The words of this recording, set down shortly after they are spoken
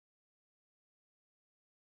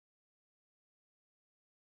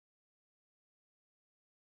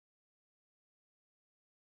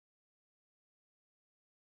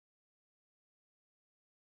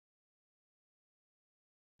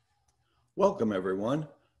Welcome, everyone.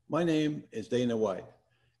 My name is Dana White.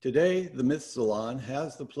 Today, the Myth Salon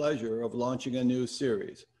has the pleasure of launching a new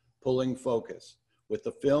series, Pulling Focus, with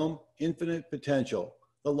the film Infinite Potential,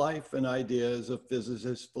 the life and ideas of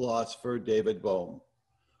physicist philosopher David Bohm.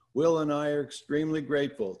 Will and I are extremely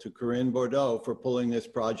grateful to Corinne Bourdeau for pulling this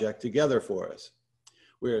project together for us.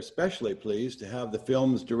 We are especially pleased to have the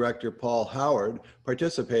film's director, Paul Howard,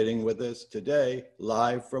 participating with us today,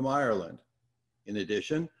 live from Ireland. In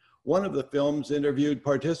addition, one of the film's interviewed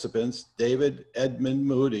participants, Edmund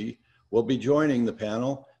Moody, will be joining the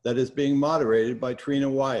panel that is being moderated by Trina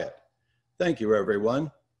Wyatt. Thank you,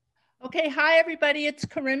 everyone. Okay, hi everybody, it's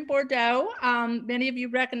Corinne Bourdeau. Many of you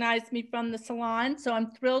recognize me from the salon, so I'm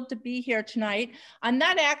thrilled to be here tonight. I'm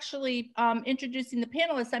not actually introducing the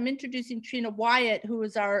panelists, I'm introducing Trina Wyatt, who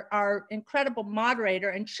is our incredible moderator,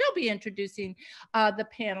 and she'll be introducing the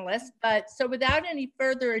panelists. But so without any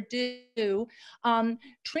further ado,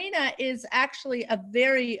 Trina is actually a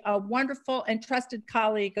very wonderful and trusted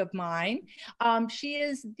colleague of mine. She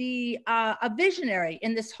is a visionary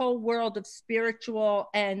in this whole world of spiritual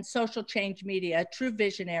and social change media, a true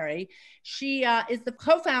visionary. She is the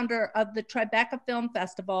co-founder of the Tribeca Film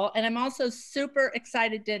Festival, and I'm also super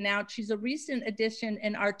excited to announce she's a recent addition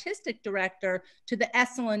and artistic director to the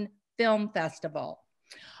Esalen Film Festival.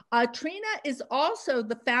 Trina is also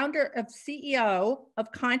the founder of CEO of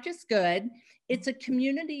Conscious Good. It's a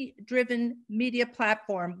community-driven media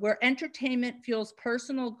platform where entertainment fuels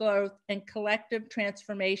personal growth and collective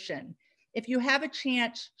transformation. If you have a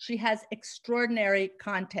chance, she has extraordinary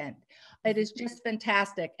content. It is just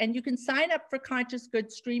fantastic. And you can sign up for Conscious Good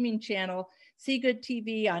streaming channel, See Good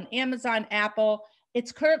TV on Amazon, Apple.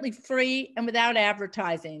 It's currently free and without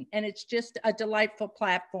advertising, and it's just a delightful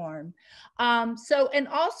platform. And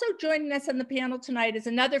also joining us on the panel tonight is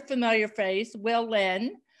another familiar face,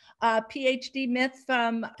 Linn, PhD myth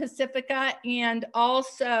from Pacifica, and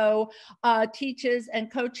also teaches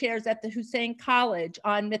and co-chairs at the Hussein College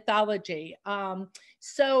on mythology.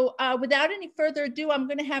 Without any further ado, I'm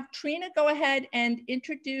going to have Trina go ahead and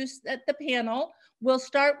introduce the panel. We'll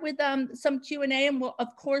start with some Q&A, and we'll,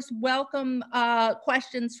 of course, welcome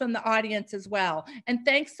questions from the audience as well. And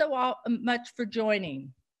thanks so much for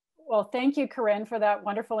joining. Well, thank you, Corinne, for that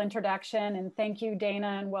wonderful introduction. And thank you,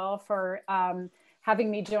 Dana and Will, for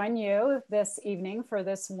having me join you this evening for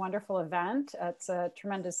this wonderful event. It's a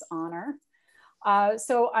tremendous honor.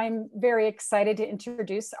 So I'm very excited to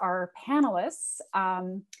introduce our panelists.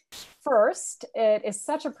 First, it is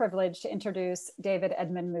such a privilege to introduce David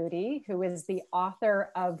Edmund Moody, who is the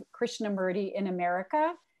author of Krishnamurti in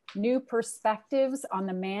America, New Perspectives on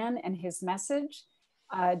the Man and His Message.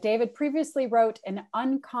 David previously wrote An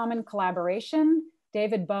Uncommon Collaboration,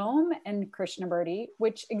 David Bohm and Krishnamurti,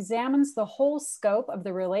 which examines the whole scope of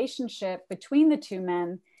the relationship between the two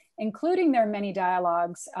men, including their many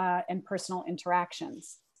dialogues and personal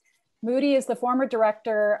interactions. Moody is the former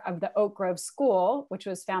director of the Oak Grove School, which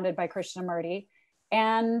was founded by Krishnamurti,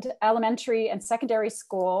 and elementary and secondary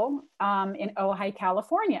school in Ojai,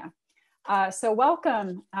 California. So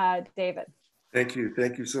welcome, David. Thank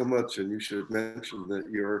you so much. And you should mention that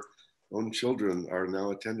your own children are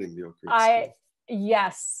now attending the Oak Grove School.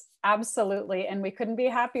 Yes, absolutely. And we couldn't be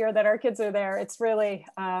happier that our kids are there. It's really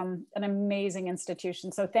an amazing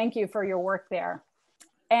institution. So thank you for your work there.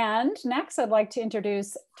 And next, I'd like to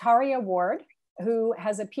introduce Tayria Ward, who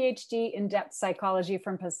has a PhD in depth psychology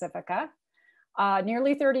from Pacifica.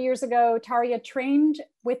 Nearly 30 years ago, Tayria trained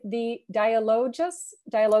with the Dialogus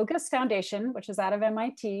Foundation, which is out of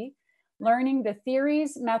MIT, learning the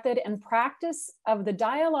theories, method, and practice of the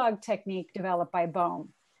dialogue technique developed by Bohm.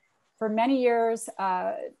 For many years,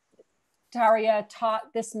 Tayria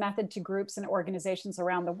taught this method to groups and organizations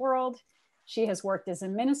around the world. She has worked as a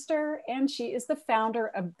minister, and she is the founder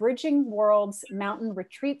of Bridging Worlds Mountain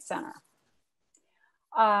Retreat Center.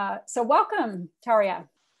 So welcome, Tayria.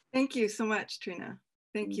 Thank you so much, Trina.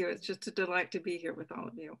 Thank you. It's just a delight to be here with all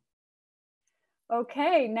of you.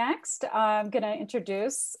 Okay, next I'm going to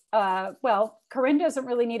introduce, Corinne doesn't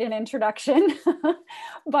really need an introduction,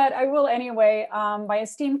 but I will anyway. My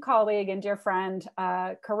esteemed colleague and dear friend,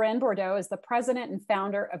 Corinne Bourdeau, is the president and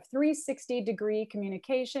founder of 360 Degree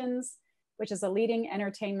Communications, which is a leading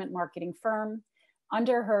entertainment marketing firm.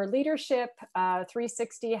 Under her leadership,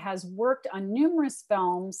 360 has worked on numerous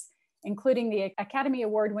films, including the Academy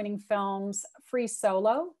Award-winning films Free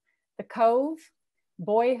Solo, The Cove,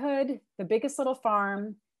 Boyhood, The Biggest Little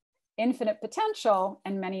Farm, Infinite Potential,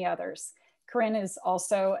 and many others. Corinne is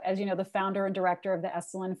also, as you know, the founder and director of the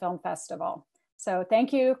Esalen Film Festival. So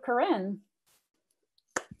thank you, Corinne.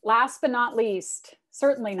 Last but not least,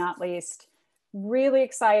 certainly not least, really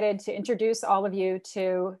excited to introduce all of you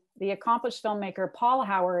to the accomplished filmmaker, Paul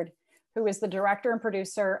Howard, who is the director and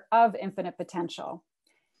producer of Infinite Potential.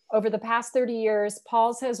 Over the past 30 years,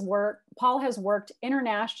 Paul has worked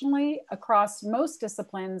internationally across most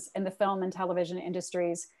disciplines in the film and television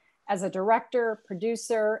industries as a director,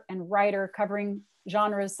 producer, and writer, covering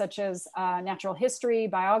genres such as natural history,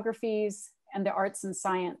 biographies, and the arts and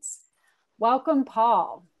science. Welcome,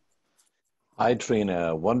 Paul. Hi,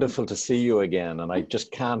 Trina. Wonderful to see you again. And I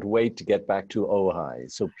just can't wait to get back to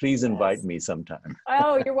Ojai. So please invite me sometime.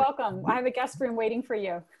 Oh, you're welcome. I have a guest room waiting for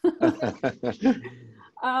you.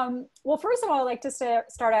 Well, first of all, I'd like to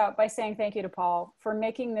start out by saying thank you to Paul for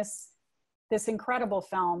making this incredible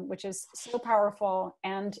film, which is so powerful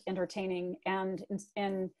and entertaining and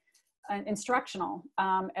instructional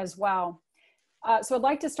as well. So I'd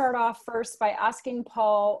like to start off first by asking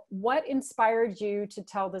Paul, what inspired you to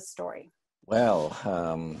tell this story? Well,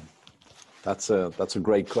 that's a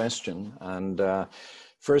great question. And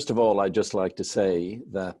first of all, I'd just like to say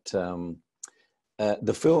that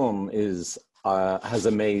the film has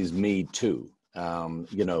amazed me too.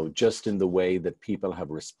 You know, just in the way that people have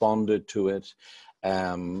responded to it.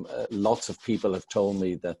 Lots of people have told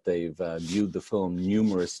me that they've viewed the film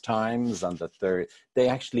numerous times and that they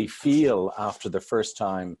actually feel after the first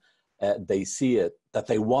time they see it, that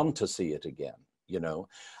they want to see it again, you know.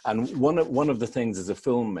 And one of the things as a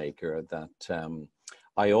filmmaker that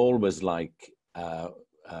I always like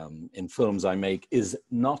in films I make is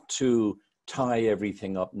not to tie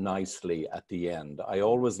everything up nicely at the end. I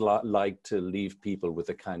always like to leave people with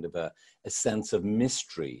a kind of a sense of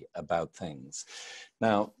mystery about things.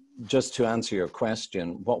 Now, just to answer your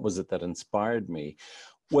question, what was it that inspired me?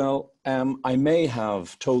 Well, I may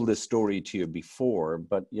have told this story to you before,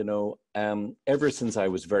 but you know, ever since I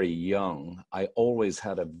was very young, I always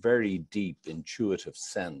had a very deep intuitive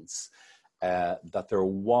sense that there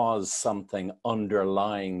was something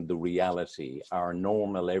underlying the reality, our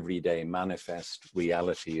normal everyday manifest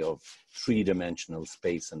reality of three-dimensional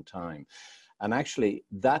space and time. And actually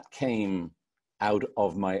that came out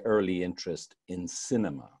of my early interest in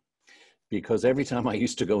cinema, because every time I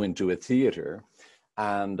used to go into a theater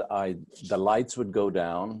and the lights would go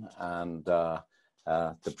down and the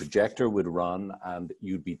projector would run and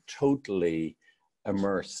you'd be totally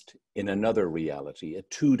immersed in another reality, a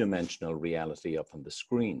two-dimensional reality up on the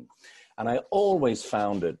screen. And I always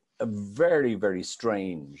found it a very, very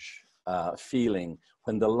strange feeling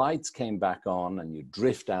when the lights came back on and you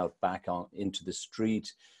drift out back on into the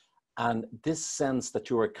street, and this sense that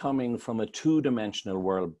you were coming from a two-dimensional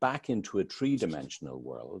world back into a three-dimensional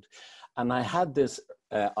world. And I had this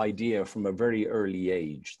idea from a very early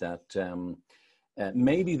age that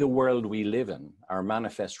maybe the world we live in, our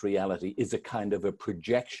manifest reality, is a kind of a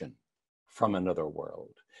projection from another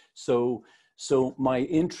world. So my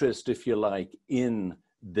interest, if you like, in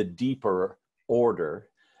the deeper order,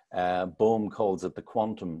 Bohm calls it the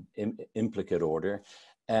quantum implicate order,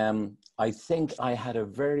 I think I had a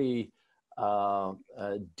very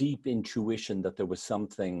deep intuition that there was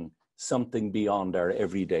something beyond our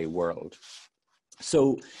everyday world.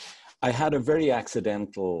 So I had a very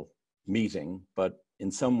accidental meeting, but in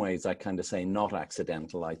some ways I kind of say not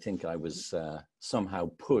accidental. I think I was somehow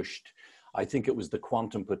pushed. I think it was the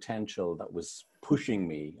quantum potential that was pushing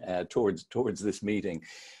me towards this meeting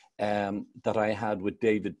that I had with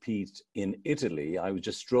David Peat in Italy. I was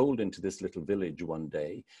just strolled into this little village one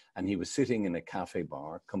day and he was sitting in a cafe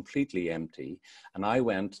bar, completely empty. And I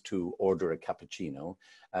went to order a cappuccino.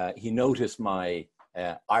 He noticed my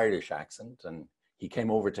Irish accent and he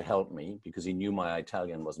came over to help me because he knew my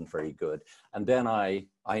Italian wasn't very good. And then I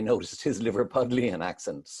noticed his Liverpudlian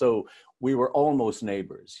accent. So we were almost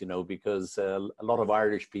neighbors, you know, because a lot of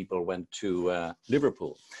Irish people went to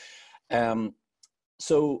Liverpool.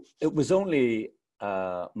 So it was only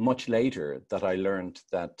much later that I learned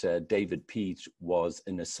that David Peat was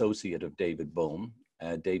an associate of David Bohm,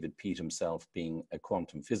 David Peat himself being a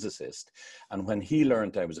quantum physicist. And when he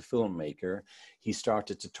learned I was a filmmaker, he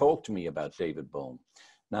started to talk to me about David Bohm.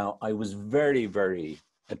 Now, I was very, very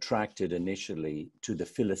attracted initially to the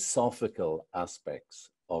philosophical aspects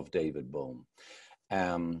of David Bohm.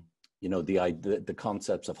 You know, the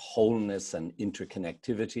concepts of wholeness and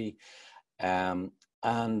interconnectivity.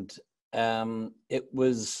 It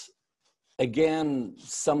was, again,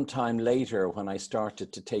 sometime later when I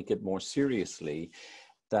started to take it more seriously,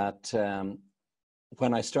 that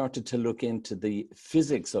when I started to look into the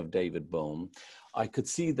physics of David Bohm, I could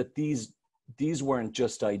see that these weren't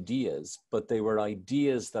just ideas, but they were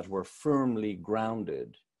ideas that were firmly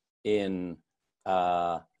grounded in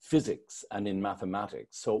physics and in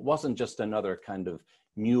mathematics. So it wasn't just another kind of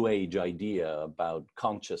new age idea about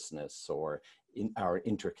consciousness or in our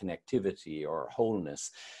interconnectivity or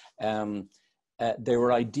wholeness. They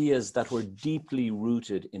were ideas that were deeply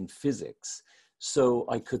rooted in physics. So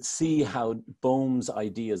I could see how Bohm's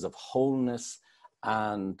ideas of wholeness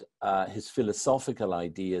and his philosophical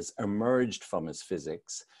ideas emerged from his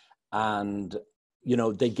physics, and you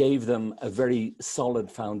know, they gave them a very solid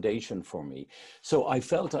foundation for me. So I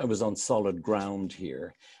felt I was on solid ground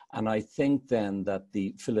here. And I think then that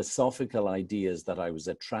the philosophical ideas that I was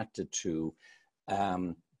attracted to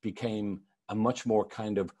became a much more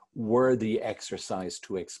kind of worthy exercise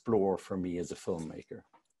to explore for me as a filmmaker.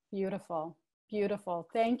 Beautiful, beautiful.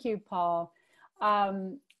 Thank you, Paul.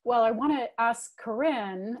 Well, I want to ask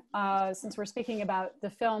Corinne, since we're speaking about the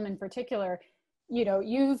film in particular, you know,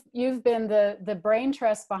 you've been the brain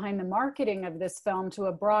trust behind the marketing of this film to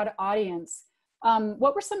a broad audience.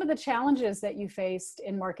 What were some of the challenges that you faced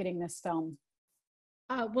in marketing this film?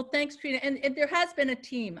 Well, thanks, Trina. And there has been a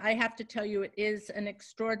team. I have to tell you, it is an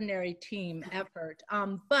extraordinary team effort.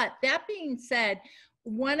 But that being said,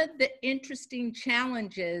 one of the interesting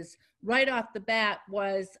challenges right off the bat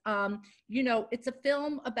was, you know, it's a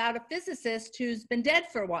film about a physicist who's been dead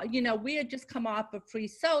for a while. You know, we had just come off of Free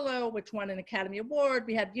Solo, which won an Academy Award.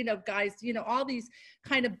 We had, you know, guys, you know, all these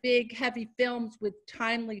kind of big, heavy films with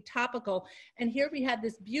timely, topical. And here we had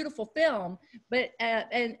this beautiful film. But,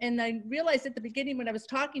 and I realized at the beginning when I was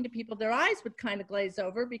talking to people, their eyes would kind of glaze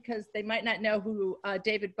over because they might not know who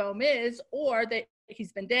David Bohm is, or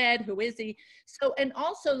he's been dead, who is he? So, and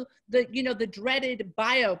also the, you know, the dreaded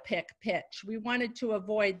biopic pitch. We wanted to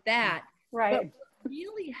avoid that. Right. But what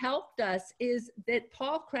really helped us is that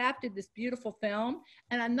Paul crafted this beautiful film.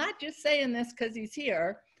 And I'm not just saying this because he's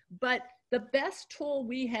here, but the best tool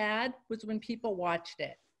we had was when people watched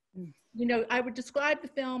it. You know, I would describe the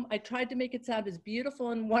film, I tried to make it sound as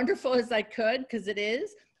beautiful and wonderful as I could, because it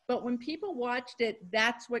is. But when people watched it,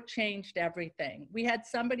 that's what changed everything. We had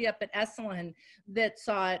somebody up at Esalen that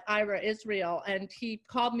saw it, Ira Israel, and he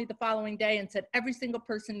called me the following day and said, every single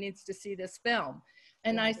person needs to see this film.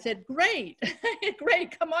 And I said, great,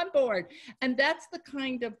 great, come on board. And that's the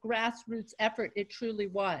kind of grassroots effort it truly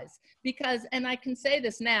was. Because, and I can say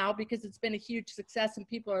this now because it's been a huge success and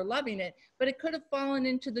people are loving it, but it could have fallen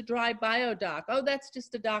into the dry bio doc. Oh, that's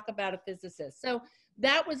just a doc about a physicist. So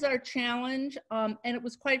that was our challenge, and it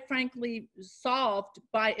was quite frankly solved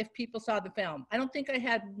by if people saw the film. I don't think I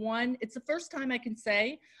had one, it's the first time I can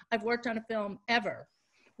say I've worked on a film ever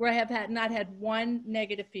where I have not had one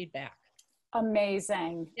negative feedback.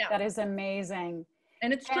 Amazing. Yeah. That is amazing.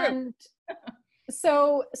 And it's true.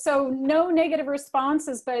 So no negative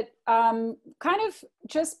responses, but kind of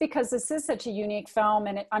just because this is such a unique film,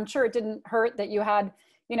 and I'm sure it didn't hurt that you had,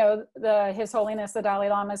 you know, His Holiness, the Dalai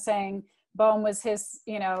Lama saying Bohm was his,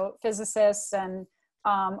 you know, physicist, and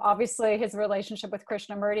obviously his relationship with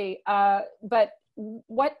Krishnamurti. But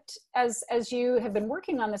what, as you have been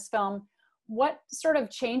working on this film, what sort of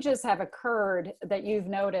changes have occurred that you've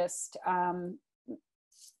noticed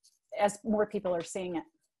as more people are seeing it?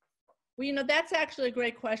 Well, you know, that's actually a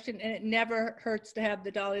great question, and it never hurts to have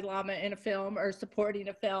the Dalai Lama in a film or supporting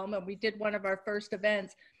a film, and we did one of our first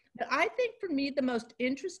events. But I think for me, the most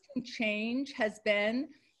interesting change has been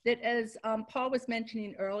that, as Paul was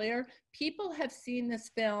mentioning earlier, people have seen this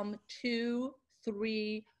film 2,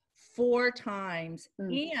 3, 4 times.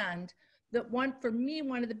 And that one, for me,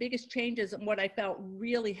 one of the biggest changes and what I felt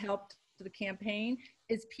really helped the campaign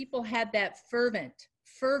is people had that fervent.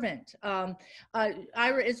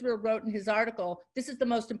 Ira Israel wrote in his article, this is the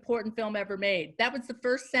most important film ever made. That was the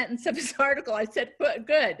first sentence of his article. I said,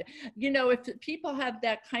 good. You know, if people have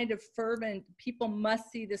that kind of fervent, people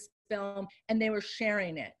must see this film, and they were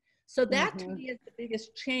sharing it. So that to me is the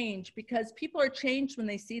biggest change, because people are changed when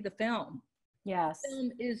they see the film. Yes. The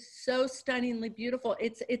film is so stunningly beautiful.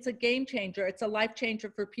 It's a game changer. It's a life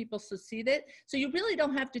changer for people to see it. So you really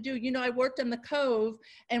don't have to do, you know, I worked on The Cove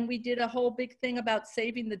and we did a whole big thing about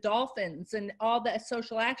saving the dolphins and all that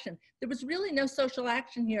social action. There was really no social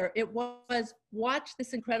action here. It was watch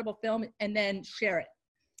this incredible film and then share it.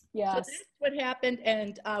 Yes. So that's what happened.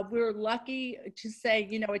 And we're lucky to say,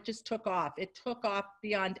 you know, it just took off. It took off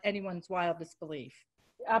beyond anyone's wildest belief.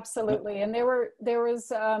 Absolutely. And there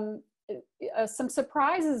was some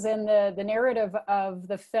surprises in the narrative of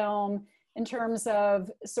the film in terms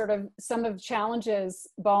of sort of some of the challenges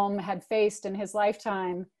Bohm had faced in his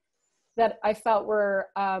lifetime that I felt were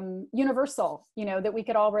universal, you know, that we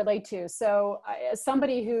could all relate to. So as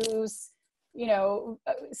somebody who's, you know,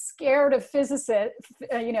 scared of physics,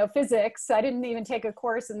 I didn't even take a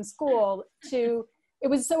course in school, it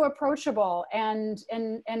was so approachable, and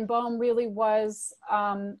Bohm really was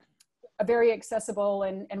very accessible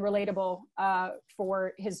and relatable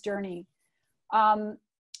for his journey.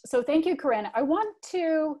 So thank you, Corinne. I want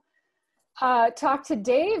to talk to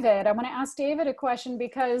David. I want to ask David a question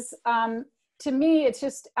because to me, it's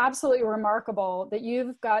just absolutely remarkable that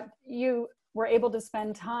you were able to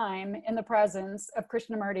spend time in the presence of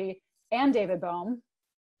Krishnamurti and David Bohm,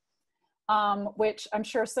 which I'm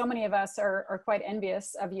sure so many of us are quite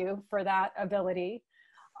envious of you for that ability.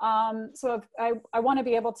 So I want to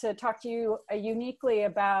be able to talk to you uniquely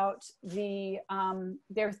about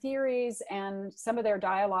their theories and some of their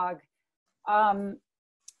dialogue.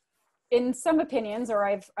 In some opinions, or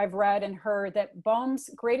I've read and heard, that Bohm's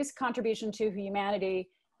greatest contribution to humanity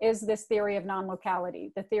is this theory of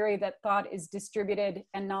non-locality, the theory that thought is distributed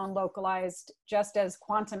and non-localized, just as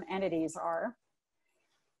quantum entities are.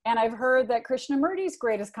 And I've heard that Krishnamurti's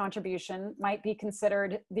greatest contribution might be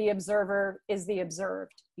considered the observer is the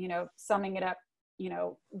observed, summing it up,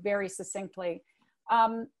 very succinctly.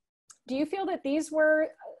 Do you feel that these were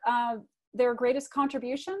their greatest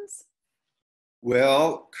contributions?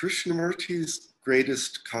 Well, Krishnamurti's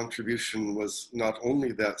greatest contribution was not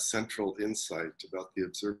only that central insight about the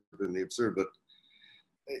observer and the observed, but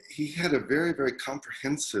he had a very, very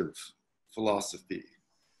comprehensive philosophy.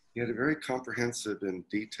 He had a very comprehensive and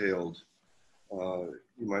detailed, you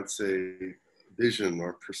might say, vision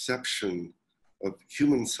or perception of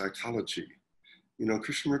human psychology.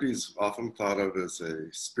 Krishnamurti is often thought of as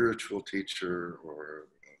a spiritual teacher or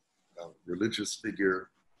a religious figure.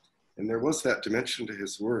 And there was that dimension to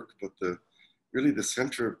his work, but really the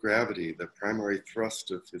center of gravity, the primary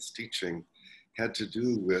thrust of his teaching had to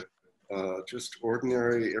do with just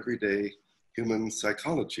ordinary, everyday human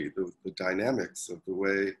psychology, the dynamics of the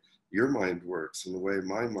way your mind works and the way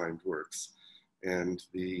my mind works, and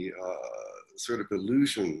the sort of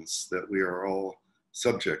illusions that we are all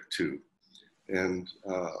subject to. And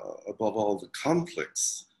above all, the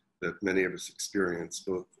conflicts that many of us experience,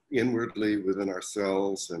 both inwardly within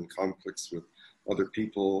ourselves and conflicts with other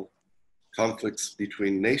people, conflicts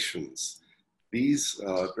between nations. These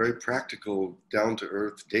very practical,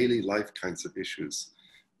 down-to-earth, daily life kinds of issues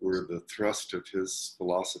were the thrust of his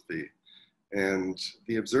philosophy. And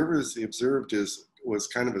the observed was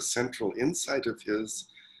kind of a central insight of his,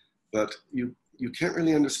 but you can't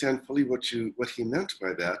really understand fully what he meant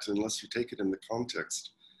by that unless you take it in the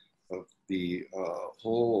context of the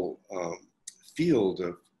whole field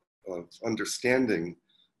of understanding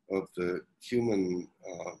of the human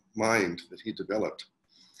mind that he developed.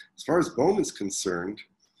 As far as Bohm is concerned,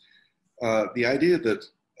 the idea that,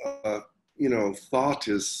 thought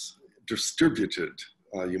is distributed,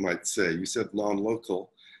 you might say. You said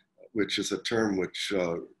non-local, which is a term which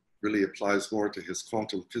really applies more to his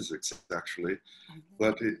quantum physics, actually.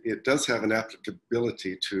 But it does have an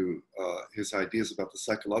applicability to his ideas about the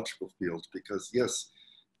psychological field, because yes,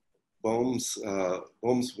 Bohm's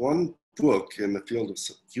one book in the field of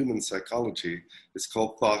human psychology is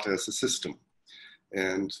called Thought as a System.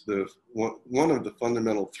 And one of the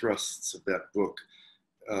fundamental thrusts of that book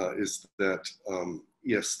is that,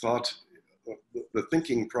 yes, thought, the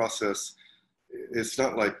thinking process, it's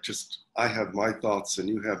not like just I have my thoughts and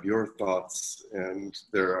you have your thoughts and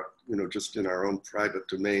they're, just in our own private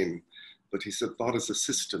domain. But he said thought is a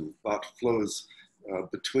system. Thought flows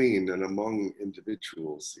between and among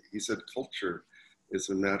individuals. He said culture is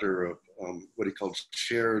a matter of what he called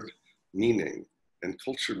shared meaning. And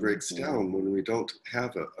culture breaks down when we don't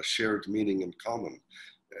have a shared meaning in common,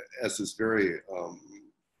 as is very,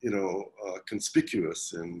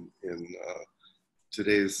 conspicuous in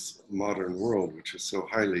today's modern world, which is so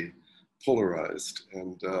highly polarized.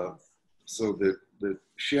 And so the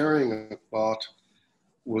sharing of thought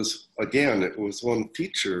was, again, it was one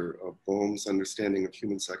feature of Bohm's understanding of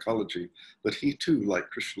human psychology, but he too, like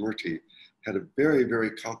Krishnamurti, had a very,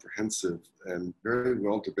 very comprehensive and very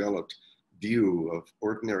well-developed view of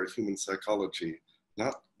ordinary human psychology,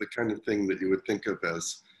 not the kind of thing that you would think of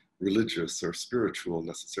as religious or spiritual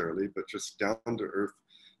necessarily, but just down-to-earth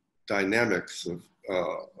dynamics of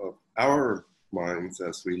our minds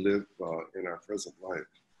as we live in our present life.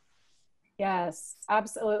 Yes,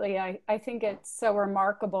 absolutely. I think it's so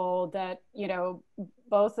remarkable that,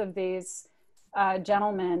 both of these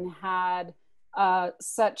gentlemen had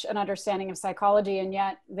such an understanding of psychology, and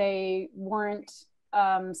yet they weren't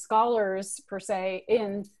scholars per se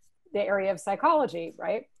in the area of psychology,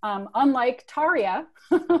 right? Unlike Tayria,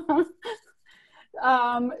 who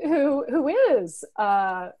is,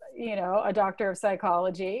 a doctor of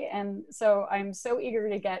psychology. And so I'm so eager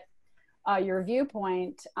to get your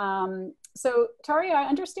viewpoint. So Tayria, I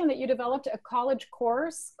understand that you developed a college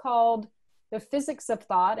course called The Physics of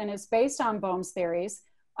Thought, and it's based on Bohm's theories.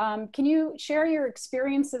 Can you share your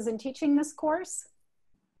experiences in teaching this course?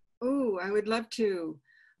 Oh, I would love to.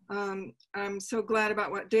 I'm so glad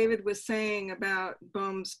about what David was saying about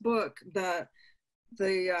Bohm's book, the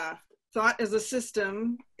Thought as a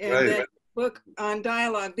System, and Right. then book on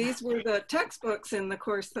dialogue. These were the textbooks in the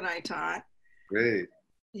course that I taught. Great.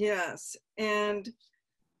 Yes, and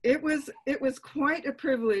it was quite a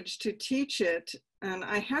privilege to teach it, and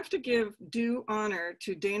I have to give due honor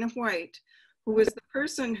to Dana White, who was the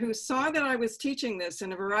person who saw that I was teaching this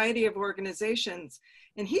in a variety of organizations,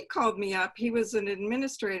 and he called me up. He was an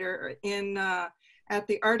administrator in at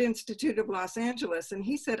the Art Institute of Los Angeles, and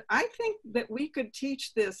he said, I think that we could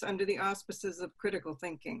teach this under the auspices of critical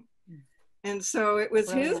thinking. And so it was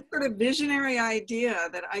his sort of visionary idea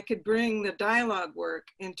that I could bring the dialogue work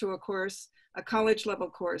into a course, a college level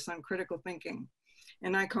course on critical thinking.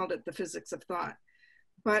 And I called it the physics of thought.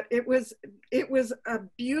 But it was a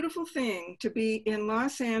beautiful thing to be in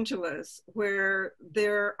Los Angeles, where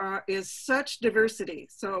there is such diversity.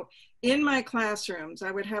 So in my classrooms, I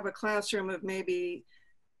would have a classroom of maybe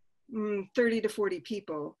 30 to 40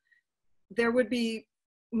 people. There would be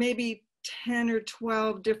maybe 10 or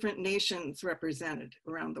 12 different nations represented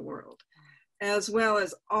around the world, as well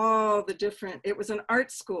as all the different, it was an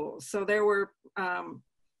art school. So there were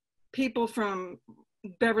people from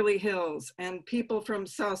Beverly Hills and people from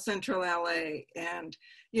South Central LA, and,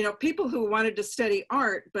 you know, people who wanted to study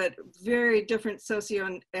art, but very different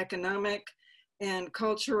socioeconomic and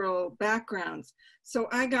cultural backgrounds. So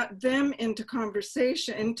I got them into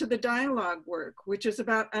conversation, into the dialogue work, which is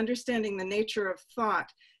about understanding the nature of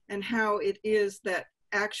thought and how it is that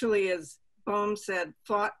actually, as Bohm said,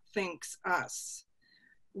 thought thinks us.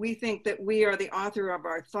 We think that we are the author of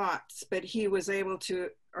our thoughts, but he was able to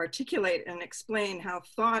articulate and explain how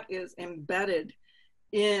thought is embedded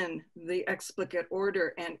in the explicate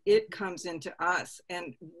order, and it comes into us,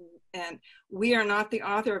 and we are not the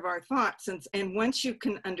author of our thoughts. And once you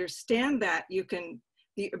can understand that, you can,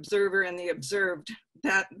 the observer and the observed,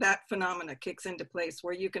 that phenomena kicks into place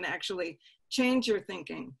where you can actually change your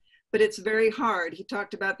thinking. But it's very hard. He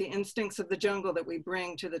talked about the instincts of the jungle that we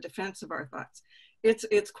bring to the defense of our thoughts.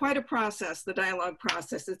 It's quite a process, the dialogue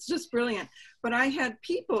process. It's just brilliant. But I had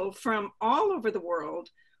people from all over the world,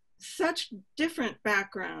 such different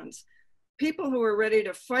backgrounds, people who were ready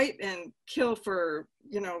to fight and kill for,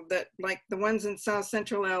 you know, that, like the ones in South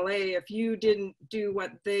Central LA, if you didn't do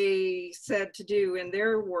what they said to do in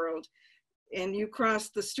their world and you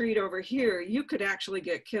crossed the street over here, you could actually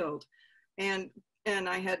get killed. And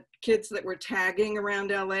I had kids that were tagging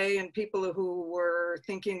around LA and people who were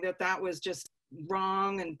thinking that that was just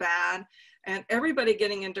wrong and bad, and everybody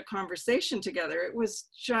getting into conversation together. It was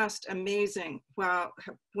just amazing. Well,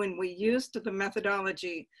 when we used the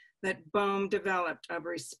methodology that Bohm developed of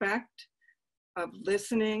respect, of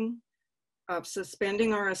listening, of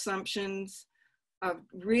suspending our assumptions, of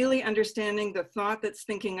really understanding the thought that's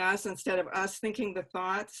thinking us instead of us thinking the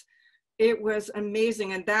thoughts, it was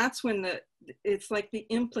amazing. And that's when it's like the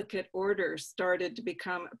implicate order started to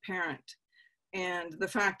become apparent. And the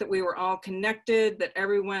fact that we were all connected, that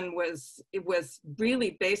everyone was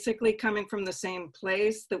really basically coming from the same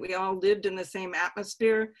place, that we all lived in the same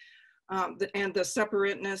atmosphere, and the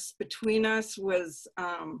separateness between us was,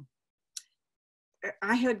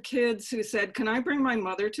 I had kids who said, can I bring my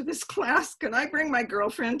mother to this class? Can I bring my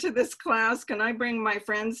girlfriend to this class? Can I bring my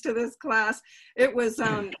friends to this class? It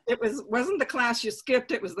wasn't the class you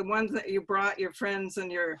skipped, it was the ones that you brought your friends and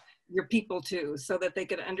your people to, so that they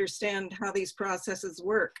could understand how these processes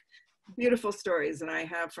work. Beautiful stories that I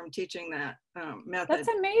have from teaching that method. That's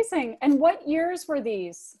amazing. And what years were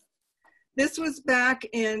these? This was back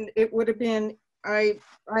in, it would have been, I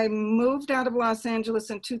moved out of Los Angeles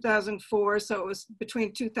in 2004, so it was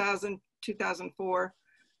between 2000 2004,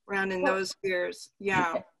 around in those years.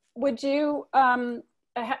 Yeah. Would you,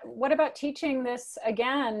 what about teaching this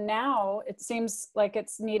again now? It seems like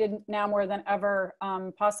it's needed now more than ever,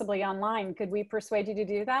 possibly online. Could we persuade you to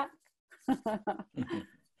do that?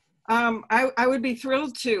 I would be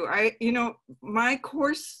thrilled to. You know, my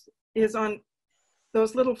course is on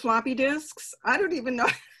those little floppy disks. I don't even know.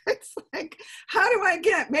 It's like, how do I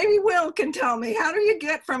get, maybe Will can tell me, how do you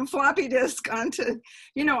get from floppy disk onto,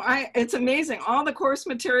 you know, it's amazing. All the course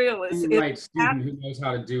material is. Right, student who knows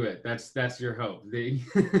how to do it. That's your hope.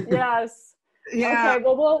 Yes. Yeah. Okay,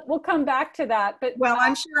 well, we'll come back to that. But well,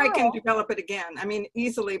 I'm sure I can develop it again. I mean,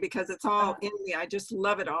 easily, because it's all in me. I just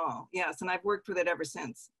love it all. Yes, and I've worked with it ever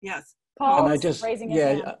since. Yes. Paul, and I just, raising his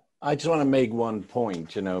hand. I just want to make one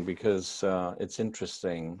point, you know, because it's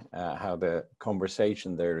interesting how the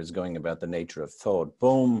conversation there is going about the nature of thought.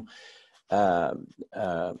 Bohm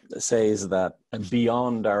says that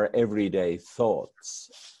beyond our everyday thoughts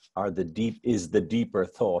is the deeper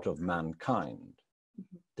thought of mankind.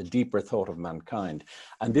 The deeper thought of mankind.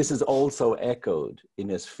 And this is also echoed in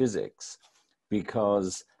his physics,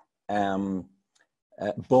 because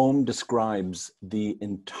Bohm describes the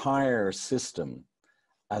entire system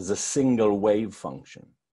as a single wave function.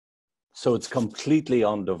 So it's completely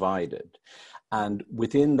undivided. And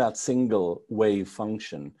within that single wave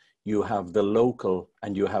function, you have the local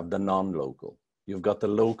and you have the non-local. You've got the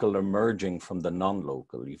local emerging from the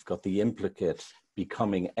non-local. You've got the implicate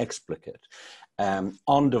becoming explicate.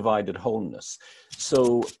 Undivided wholeness.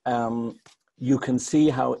 So you can see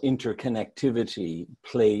how interconnectivity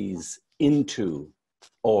plays into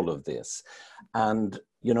all of this. And,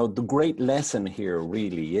 you know, the great lesson here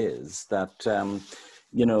really is that,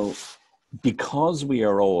 you know, because we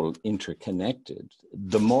are all interconnected,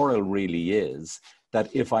 the moral really is that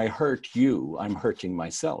if I hurt you, I'm hurting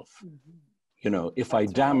myself. Mm-hmm. You know, if I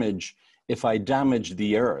damage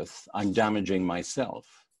the earth, I'm damaging myself.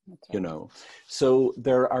 Right. You know, so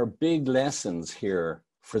there are big lessons here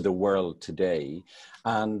for the world today,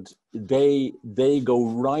 and they go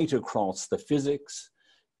right across the physics,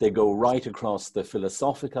 they go right across the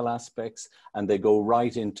philosophical aspects, and they go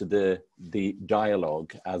right into the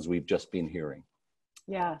dialogue as we've just been hearing.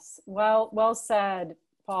 Yes, well said,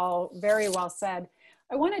 Paul, very well said.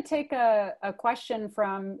 I want to take a question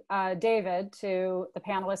from David to the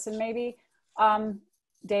panelists, and maybe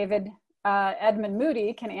David, Edmund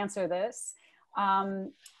Moody can answer this.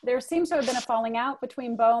 There seems to have been a falling out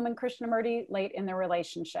between Bohm and Krishnamurti late in their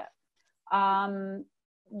relationship.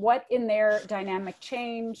 What in their dynamic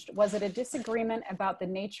changed? Was it a disagreement about the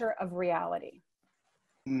nature of reality?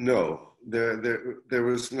 No, there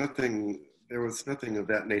was nothing. There was nothing of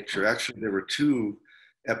that nature. Actually, there were two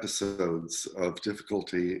episodes of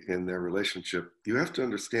difficulty in their relationship. You have to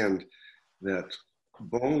understand that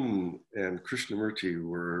Bohm and Krishnamurti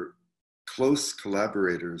were close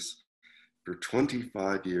collaborators for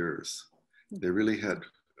 25 years. They really had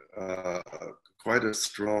quite a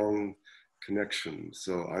strong connection.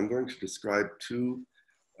 So I'm going to describe two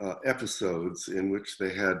episodes in which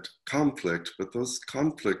they had conflict, but those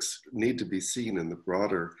conflicts need to be seen in the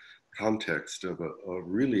broader context of a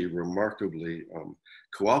really remarkably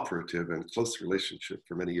cooperative and close relationship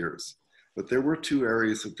for many years. But there were two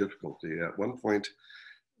areas of difficulty. At one point,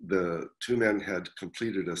 the two men had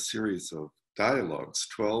completed a series of dialogues,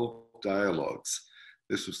 12 dialogues.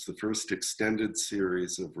 This was the first extended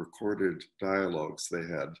series of recorded dialogues they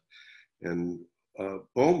had. And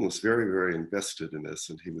Bohm was very, very invested in this,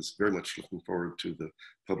 and he was very much looking forward to the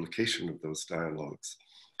publication of those dialogues.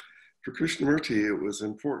 For Krishnamurti, it was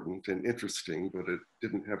important and interesting, but it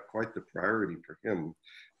didn't have quite the priority for him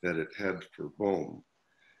that it had for Bohm.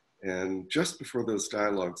 And just before those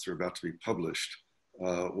dialogues were about to be published,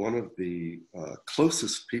 one of the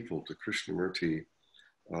closest people to Krishnamurti,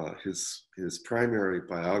 his primary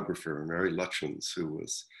biographer, Mary Lutyens, who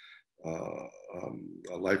was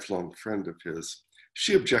a lifelong friend of his,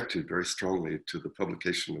 she objected very strongly to the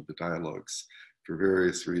publication of the dialogues for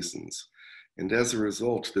various reasons. And as a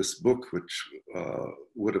result, this book, which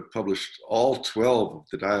would have published all 12 of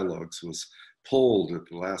the dialogues, was pulled at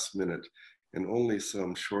the last minute, and only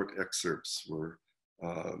some short excerpts were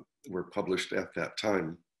published at that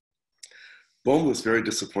time. Bohm was very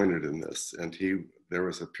disappointed in this, and there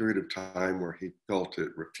was a period of time where he felt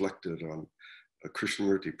it reflected on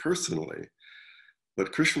Krishnamurti personally.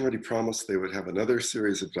 But Krishnamurti promised they would have another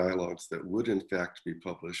series of dialogues that would in fact be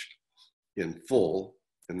published in full,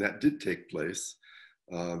 and that did take place.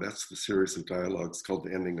 That's the series of dialogues called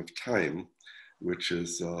The Ending of Time, which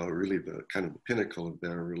is really the kind of the pinnacle of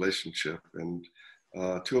their relationship. And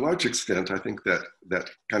to a large extent, I think that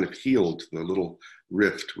kind of healed the little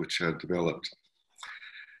rift which had developed.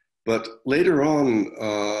 But later on,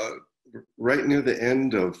 right near the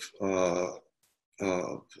end of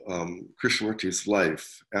Krishnamurti's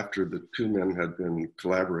life, after the two men had been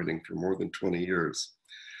collaborating for more than 20 years,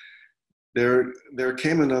 there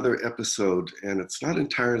came another episode, and it's not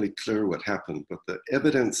entirely clear what happened, but the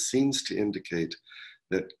evidence seems to indicate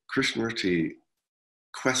that Krishnamurti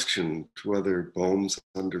questioned whether Bohm's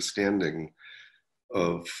understanding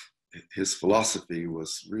of his philosophy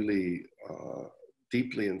was really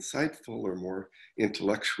deeply insightful or more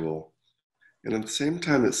intellectual. And at the same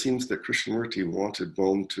time, it seems that Krishnamurti wanted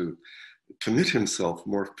Bohm to commit himself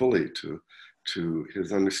more fully to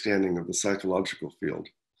his understanding of the psychological field.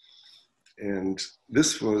 And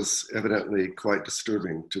this was evidently quite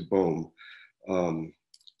disturbing to Bohm.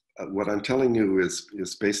 What I'm telling you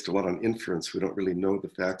is based a lot on inference. We don't really know the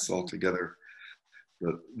facts altogether.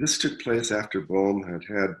 But this took place after Bohm had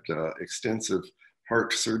had extensive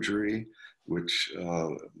heart surgery, which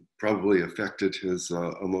probably affected his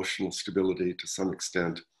emotional stability to some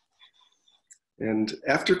extent. And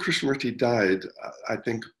after Krishnamurti died, I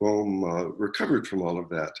think Bohm recovered from all of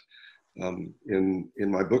that. In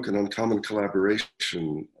my book, An Uncommon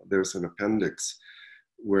Collaboration, there's an appendix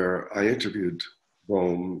where I interviewed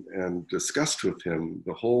Bohm and discussed with him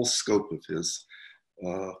the whole scope of his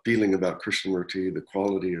feeling about Krishnamurti, the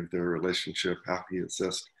quality of their relationship, how he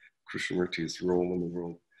assessed Krishnamurti's role in the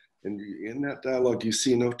world. And in that dialogue, you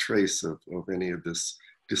see no trace of any of this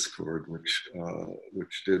discord,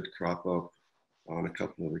 which did crop up on a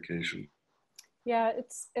couple of occasions. Yeah,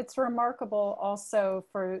 it's remarkable also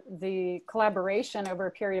for the collaboration over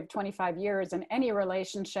a period of 25 years in any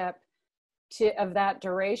relationship of that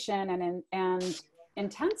duration and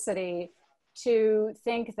intensity, to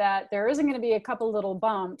think that there isn't going to be a couple little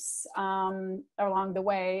bumps along the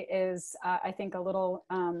way is, I think, a little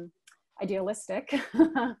idealistic.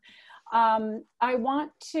 I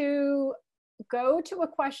want to go to a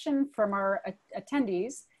question from our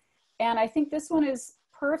attendees, and I think this one is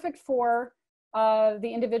perfect for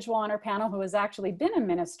the individual on our panel who has actually been a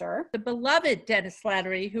minister. The beloved Dennis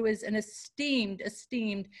Slattery, who is an esteemed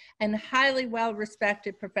and highly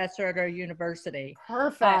well-respected professor at our university.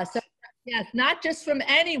 Perfect. Yes, not just from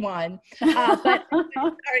anyone, but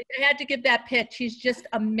sorry, I had to give that pitch. He's just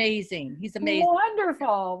amazing. He's amazing.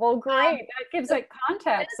 Wonderful. Well, great. That gives it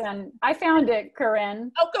context. And I found it,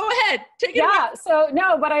 Corinne. Oh, go ahead. Take it away. Yeah, so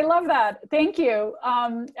no, but I love that. Thank you.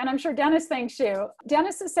 And I'm sure Dennis thanks you.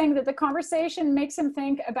 Dennis is saying that the conversation makes him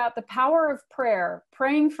think about the power of prayer,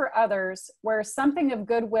 praying for others, where something of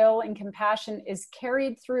goodwill and compassion is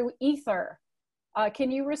carried through ether.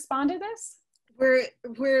 Can you respond to this?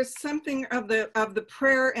 Where something of the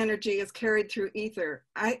prayer energy is carried through ether.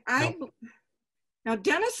 Now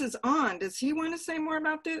Dennis is on. Does he want to say more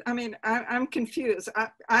about this? I mean, I'm confused.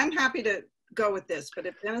 I'm happy to go with this, but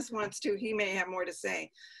if Dennis wants to, he may have more to say.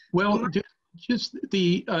 Well, just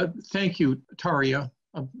thank you, Tayria.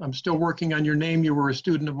 I'm still working on your name. You were a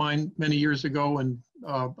student of mine many years ago, and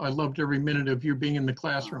I loved every minute of you being in the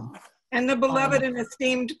classroom. And the beloved and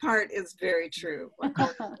esteemed part is very true.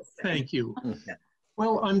 Thank you.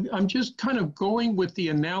 Well, I'm just kind of going with the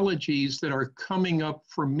analogies that are coming up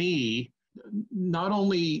for me, not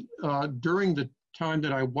only during the time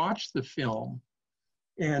that I watched the film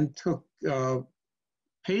and took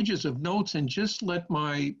pages of notes and just let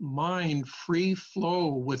my mind free flow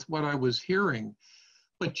with what I was hearing,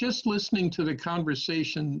 but just listening to the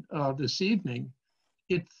conversation this evening,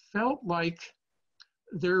 it felt like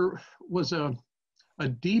there was a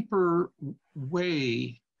deeper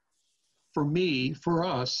way for me, for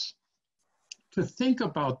us, to think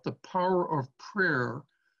about the power of prayer,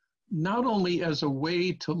 not only as a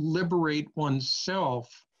way to liberate oneself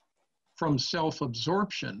from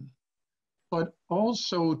self-absorption, but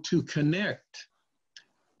also to connect,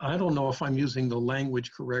 I don't know if I'm using the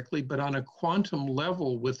language correctly, but on a quantum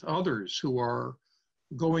level with others who are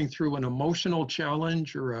going through an emotional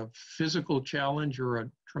challenge or a physical challenge or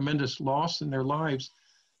a tremendous loss in their lives.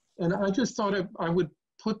 And I just thought I would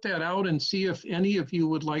put that out and see if any of you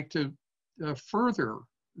would like to further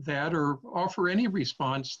that or offer any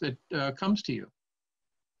response that comes to you.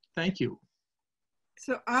 Thank you.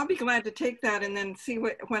 So I'll be glad to take that and then see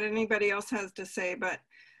what anybody else has to say. But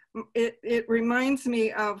it reminds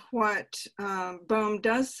me of what Bohm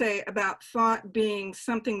does say about thought being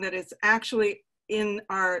something that is actually in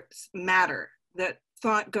our matter, that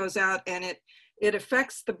thought goes out and it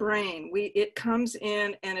affects the brain. It comes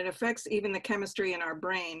in and it affects even the chemistry in our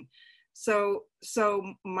brain. So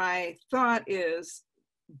my thought is,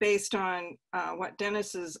 based on what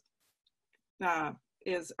Dennis is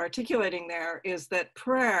articulating there, is that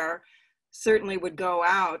prayer certainly would go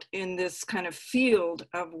out in this kind of field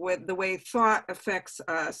of the way thought affects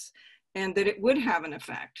us, and that it would have an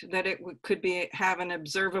effect, that it could have an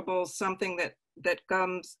observable something that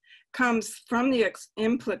comes from the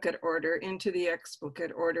implicate order into the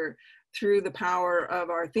explicate order through the power of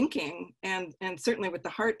our thinking, and certainly with the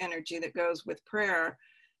heart energy that goes with prayer,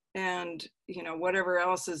 and whatever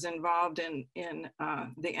else is involved in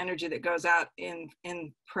the energy that goes out in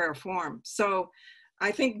prayer form. So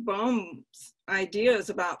I think Bohm's ideas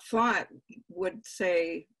about thought would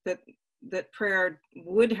say that prayer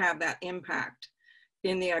would have that impact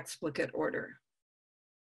in the explicate order.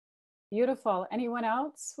 Beautiful. Anyone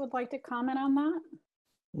else would like to comment on that?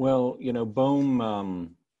 Well,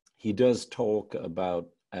 Bohm, he does talk about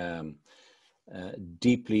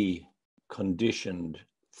deeply conditioned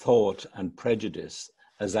thought and prejudice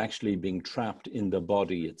as actually being trapped in the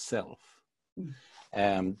body itself.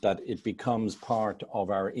 that it becomes part of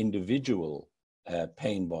our individual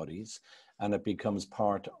pain bodies, and it becomes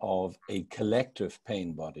part of a collective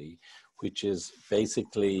pain body, which is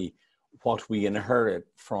basically what we inherit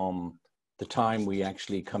from the time we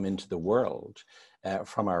actually come into the world,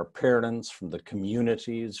 from our parents, from the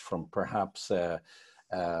communities, from perhaps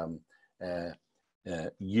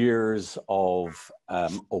years of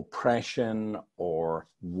oppression or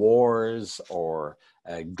wars or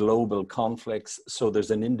global conflicts. So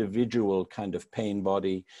there's an individual kind of pain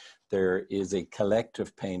body. There is a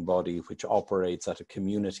collective pain body which operates at a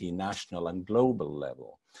community, national and global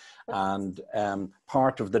level. And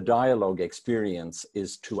part of the dialogue experience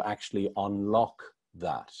is to actually unlock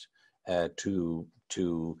that, to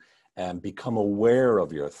become aware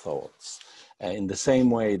of your thoughts. In the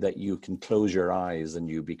same way that you can close your eyes and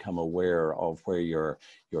you become aware of where your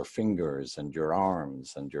fingers and your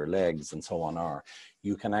arms and your legs and so on are,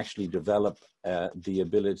 you can actually develop the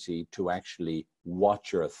ability to actually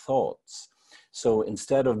watch your thoughts. So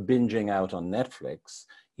instead of binging out on Netflix,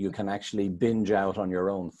 you can actually binge out on your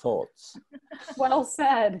own thoughts. Well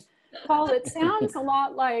said. Paul, it sounds a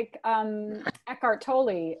lot like Eckhart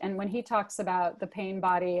Tolle, and when he talks about the pain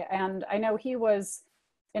body, and I know he was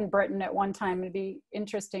in Britain at one time. It'd be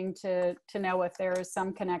interesting to know if there is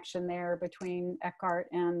some connection there between Eckhart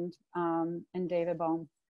and David Bohm.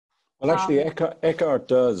 Well, actually, Eckhart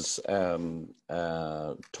does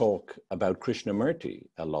talk about Krishnamurti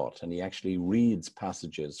a lot, and he actually reads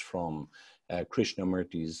passages from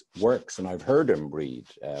Krishnamurti's works, and I've heard him read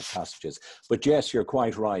passages. But yes, you're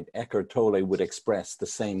quite right. Eckhart Tolle would express the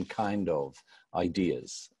same kind of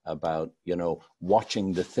ideas about, you know,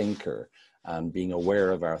 watching the thinker and being aware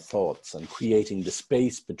of our thoughts and creating the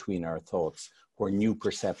space between our thoughts where new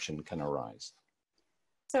perception can arise.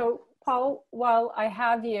 So, Paul, while I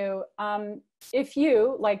have you, if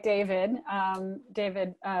you, like David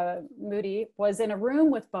Moody, was in a room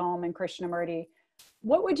with Bohm and Krishnamurti,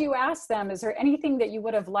 what would you ask them? Is there anything that you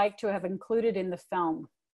would have liked to have included in the film?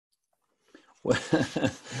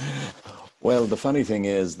 Well, the funny thing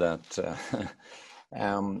is that,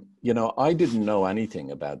 you know, I didn't know anything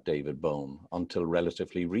about David Bohm until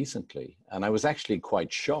relatively recently. And I was actually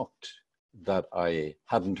quite shocked that I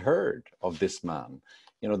hadn't heard of this man.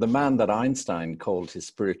 You know, the man that Einstein called his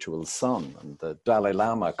spiritual son and the Dalai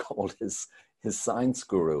Lama called his science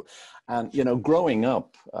guru. And, you know, growing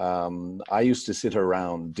up, I used to sit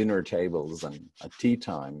around dinner tables and at tea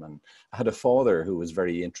time, and I had a father who was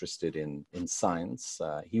very interested in science.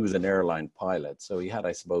 He was an airline pilot, so he had,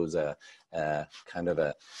 I suppose, a kind of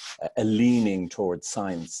a leaning towards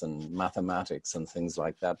science and mathematics and things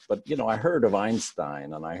like that. But, you know, I heard of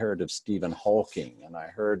Einstein, and I heard of Stephen Hawking, and I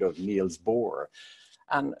heard of Niels Bohr.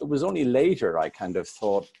 And it was only later I kind of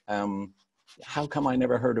thought, how come I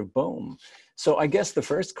never heard of Bohm? So I guess the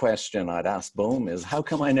first question I'd ask Bohm is, how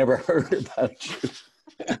come I never heard about you?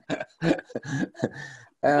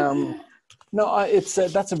 No,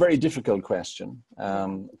 that's a very difficult question.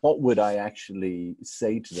 What would I actually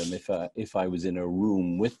say to them if I was in a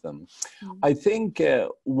room with them? I think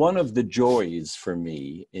one of the joys for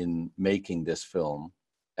me in making this film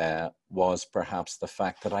was perhaps the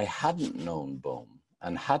fact that I hadn't known Bohm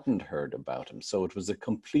and hadn't heard about him. So it was a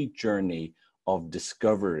complete journey of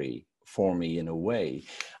discovery for me in a way.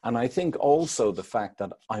 And I think also the fact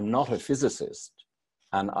that I'm not a physicist,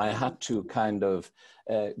 and I had to kind of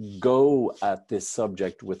go at this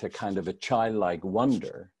subject with a kind of a childlike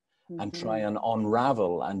wonder and try and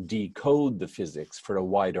unravel and decode the physics for a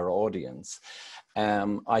wider audience.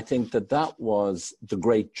 I think that was the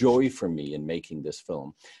great joy for me in making this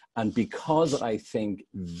film. And because I think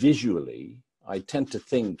visually, I tend to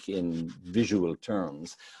think in visual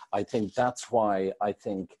terms. I think that's why I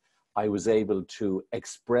think I was able to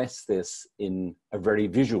express this in a very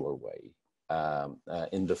visual way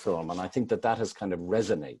in the film. And I think that has kind of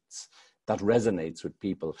resonates with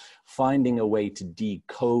people, finding a way to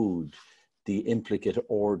decode the implicate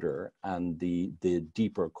order and the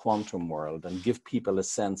deeper quantum world and give people a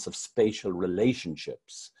sense of spatial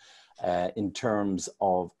relationships in terms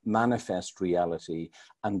of manifest reality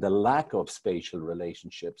and the lack of spatial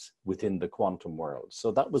relationships within the quantum world. So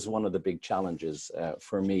that was one of the big challenges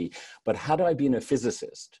for me. But had I been a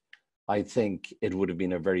physicist, I think it would have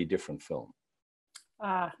been a very different film.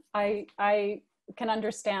 I can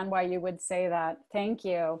understand why you would say that. Thank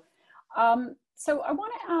you. So I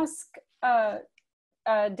want to ask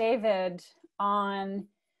David on,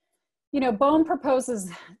 you know, Bohm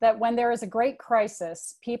proposes that when there is a great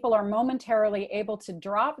crisis, people are momentarily able to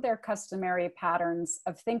drop their customary patterns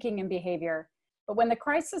of thinking and behavior. But when the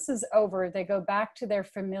crisis is over, they go back to their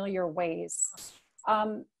familiar ways.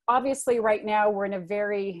 Obviously, right now we're in a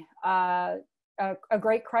very a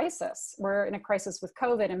great crisis. We're in a crisis with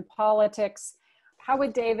COVID and politics. How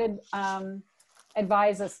would David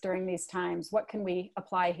advise us during these times? What can we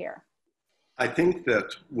apply here? I think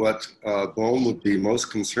that what Bohm would be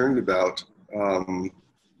most concerned about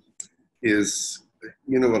is,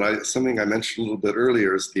 you know, something I mentioned a little bit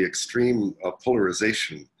earlier is the extreme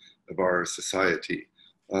polarization of our society.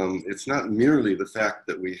 It's not merely the fact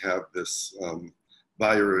that we have this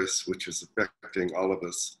virus which is affecting all of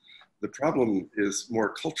us. The problem is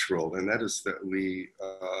more cultural, and that is that we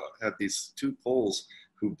have these two poles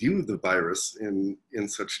who view the virus in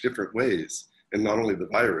such different ways. And not only the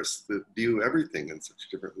virus, but view everything in such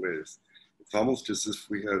different ways. It's almost as if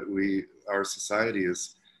our society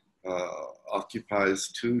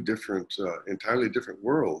occupies two different, entirely different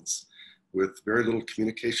worlds with very little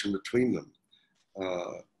communication between them.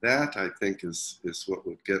 That, I think, is what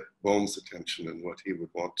would get Bohm's attention and what he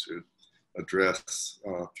would want to address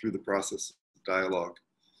through the process of dialogue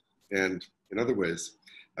and in other ways.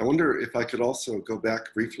 I wonder if I could also go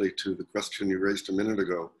back briefly to the question you raised a minute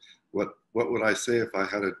ago. What would I say if I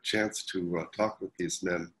had a chance to talk with these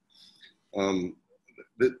men?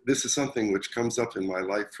 This is something which comes up in my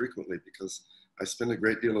life frequently because I spend a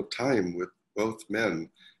great deal of time with both men.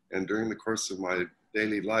 And during the course of my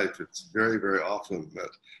daily life, it's very, very often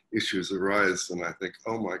that issues arise and I think,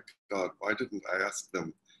 oh my God, why didn't I ask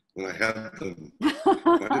them when I had them?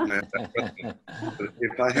 Why didn't I ask that question? But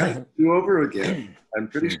if I had to do over again, I'm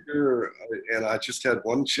pretty sure, and I just had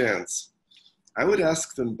one chance, I would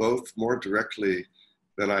ask them both more directly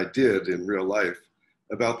than I did in real life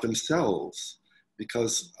about themselves.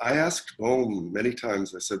 Because I asked Bohm many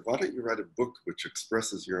times, I said, why don't you write a book which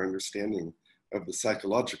expresses your understanding of the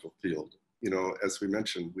psychological field? You know, as we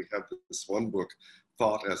mentioned, we have this one book,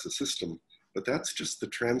 Thought as a System, but that's just the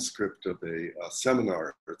transcript of a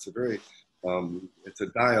seminar. It's a very, it's a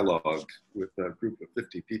dialogue with a group of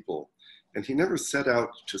 50 people. And he never set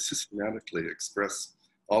out to systematically express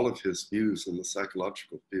all of his views in the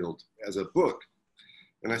psychological field as a book.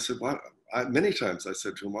 And I said, many times I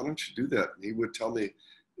said to him, why don't you do that? And he would tell me,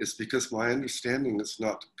 it's because my understanding is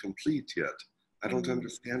not complete yet. I don't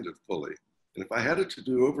understand it fully. And if I had it to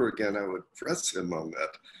do over again, I would press him on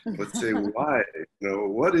that. I would say, why? You know,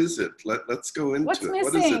 what is it? Let's go into What's it.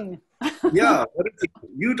 Missing? What is it? Yeah, what is it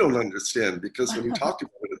you don't understand? Because when you talk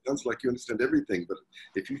about it, it sounds like you understand everything. But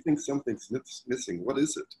if you think something's missing, what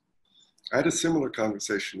is it? I had a similar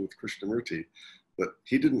conversation with Krishnamurti, but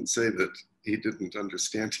he didn't say that he didn't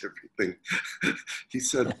understand everything. he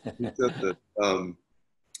said that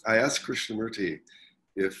I asked Krishnamurti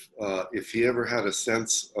if he ever had a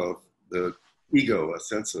sense of the ego, a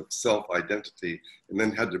sense of self-identity, and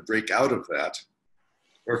then had to break out of that,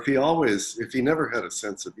 or if he never had a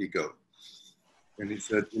sense of ego. And he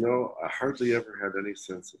said, you know, I hardly ever had any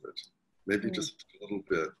sense of it. Maybe just a little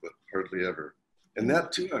bit, but hardly ever. And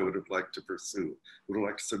that too, I would have liked to pursue. Would have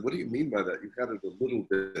liked to say, what do you mean by that? You had it a little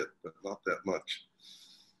bit, but not that much.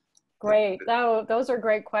 Great. Those are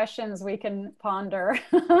great questions we can ponder.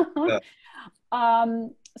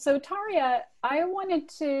 So Tayria, I wanted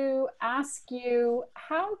to ask you,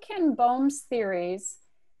 how can Bohm's theories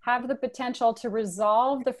have the potential to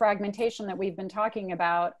resolve the fragmentation that we've been talking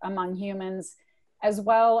about among humans, as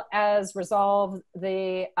well as resolve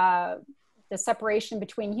the separation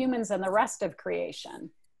between humans and the rest of creation?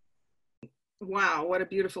 Wow, what a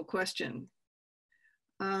beautiful question.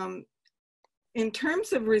 In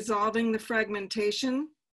terms of resolving the fragmentation,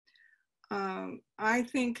 I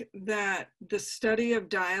think that the study of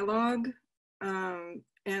dialogue and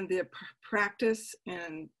the practice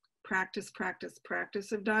of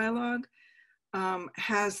dialogue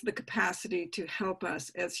has the capacity to help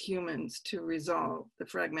us as humans to resolve the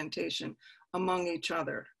fragmentation among each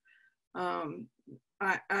other. I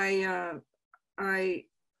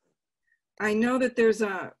know that there's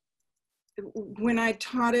when I have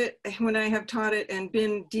taught it and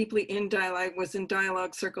been deeply in dialogue, was in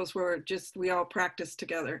dialogue circles where we all practiced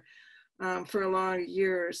together for a lot of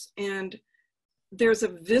years. And there's a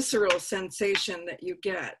visceral sensation that you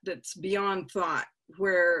get that's beyond thought,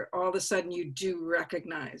 where all of a sudden you do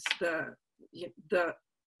recognize the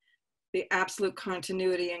absolute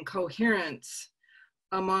continuity and coherence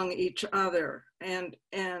among each other, and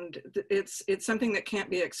it's something that can't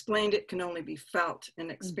be explained. It can only be felt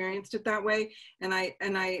and experienced it that way. And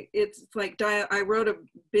it's like I wrote a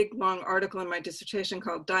big long article in my dissertation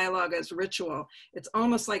called Dialogue as Ritual. It's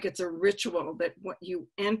almost like it's a ritual that what you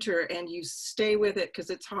enter and you stay with it because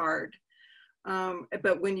it's hard,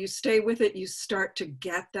 But when you stay with it, you start to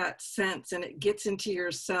get that sense, and it gets into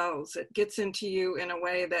your cells. It gets into you in a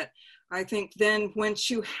way that I think then once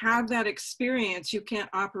you have that experience, you can't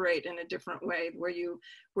operate in a different way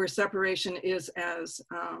where separation is as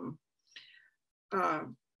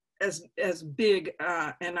big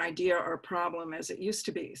an idea or problem as it used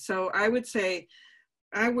to be. So I would say,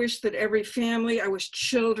 I wish that every family, I wish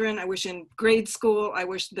children, I wish in grade school, I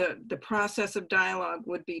wish the process of dialogue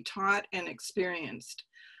would be taught and experienced.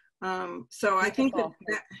 So I think that,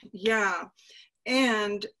 yeah.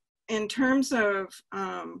 And in terms of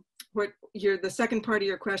the second part of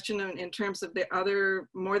your question, in terms of the other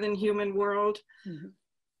more than human world,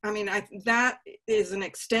 I mean, that is an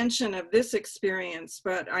extension of this experience,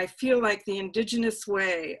 but I feel like the indigenous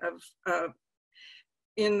way of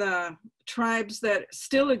in the tribes that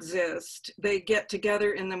still exist, they get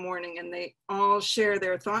together in the morning and they all share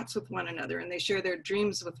their thoughts with one another, and they share their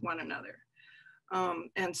dreams with one another.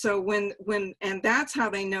 And so and that's how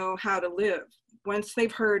they know how to live. Once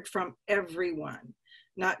they've heard from everyone,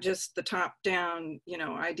 not just the top down,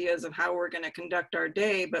 ideas of how we're going to conduct our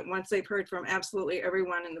day, but once they've heard from absolutely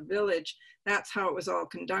everyone in the village, that's how it was all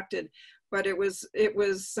conducted. But it was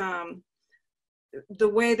the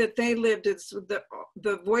way that they lived, is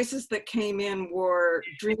the voices that came in were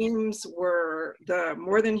dreams, were the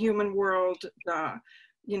more than human world, the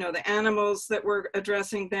animals that were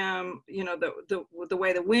addressing them, the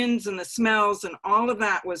way the winds and the smells and all of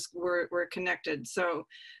that were connected. So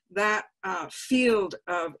that field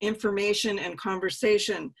of information and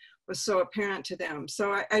conversation was so apparent to them.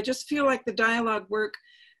 So I just feel like the dialogue work,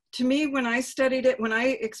 to me, when I studied it, when I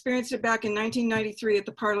experienced it back in 1993 at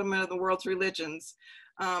the Parliament of the World's Religions,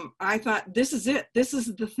 I thought, this is it. This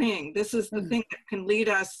is the thing. This is the thing that can lead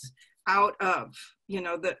us out of,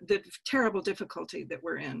 the terrible difficulty that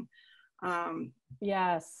we're in.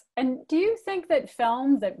 Yes. And do you think that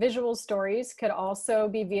that visual stories could also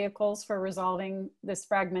be vehicles for resolving this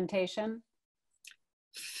fragmentation?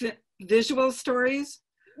 Visual stories?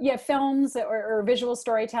 Yeah, films or visual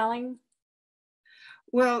storytelling.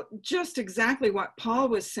 Well, just exactly what Paul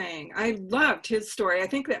was saying. I loved his story. I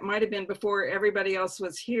think that might have been before everybody else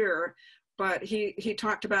was here, but he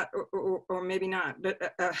talked about, or maybe not,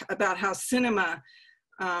 but about how cinema,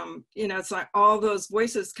 it's like all those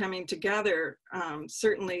voices coming together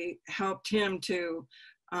certainly helped him to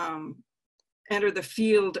enter the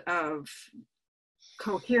field of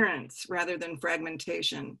coherence rather than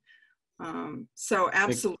fragmentation. So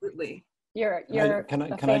absolutely.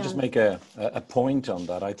 Can I just make a point on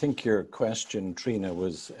that? I think your question, Trina,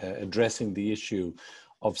 was addressing the issue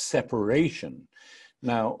of separation.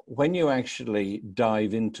 Now, when you actually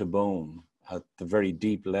dive into Bohm at the very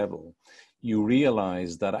deep level, you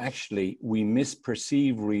realize that actually we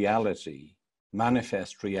misperceive reality,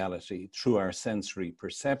 manifest reality, through our sensory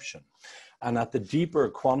perception. And at the deeper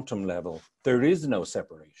quantum level, there is no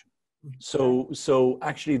separation. So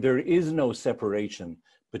actually there is no separation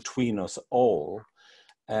between us all.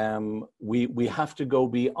 We have to go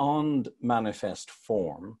beyond manifest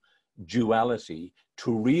form, duality,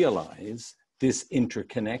 to realize this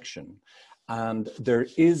interconnection. And there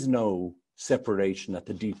is no separation at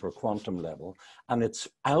the deeper quantum level. And it's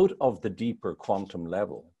out of the deeper quantum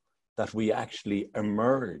level that we actually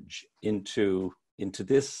emerge into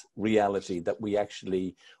this reality that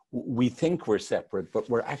we think we're separate, but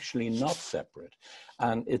we're actually not separate.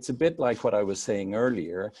 And it's a bit like what I was saying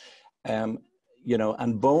earlier, and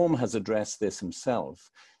Bohm has addressed this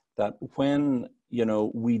himself, that when,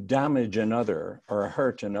 we damage another or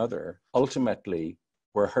hurt another, ultimately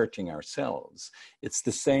we're hurting ourselves. It's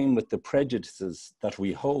the same with the prejudices that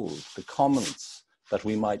we hold, the comments that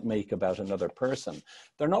we might make about another person.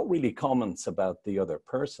 They're not really comments about the other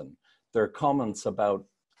person. They're comments about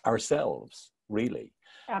ourselves, really.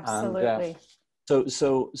 Absolutely. And,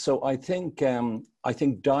 so I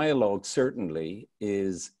think dialogue certainly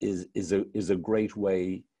is a great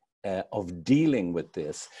way of dealing with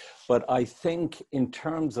this. But I think in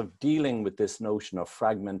terms of dealing with this notion of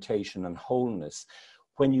fragmentation and wholeness,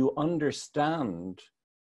 when you understand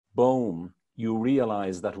Bohm, you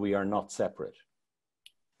realize that we are not separate.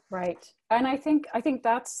 Right. And I think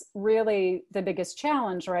that's really the biggest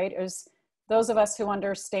challenge, right? Is those of us who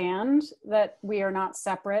understand that we are not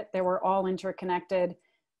separate, that we're all interconnected,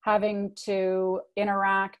 having to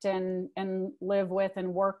interact and live with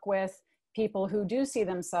and work with people who do see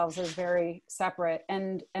themselves as very separate,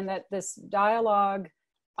 and that this dialogue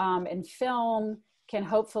and film can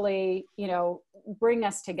hopefully, bring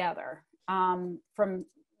us together from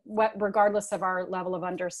regardless of our level of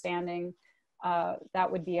understanding. That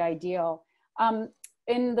would be ideal.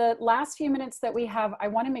 in the last few minutes that we have, I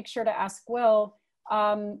want to make sure to ask Will,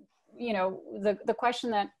 you know, the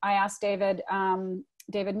question that I asked David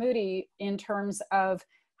Moody in terms of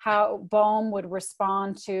how Bohm would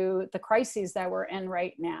respond to the crises that we're in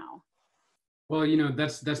right now. Well, you know,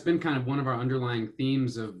 that's been kind of one of our underlying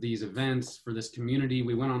themes of these events for this community.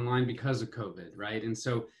 We went online because of COVID, right? And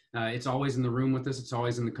so it's always in the room with us. It's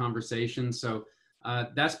always in the conversation. So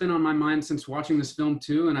that's been on my mind since watching this film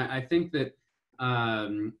too. And I think that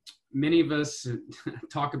many of us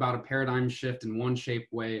talk about a paradigm shift in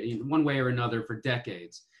one way or another for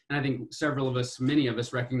decades. And I think many of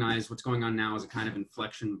us recognize what's going on now as a kind of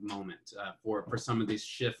inflection moment for some of these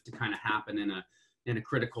shifts to kind of happen in a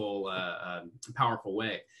critical, powerful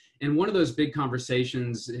way. And one of those big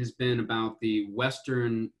conversations has been about the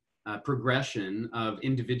Western progression of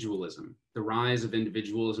individualism, the rise of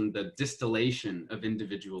individualism, the distillation of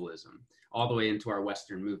individualism, all the way into our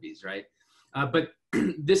Western movies, right? But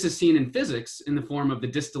this is seen in physics in the form of the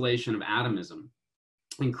distillation of atomism,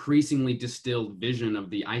 increasingly distilled vision of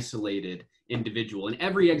the isolated individual. And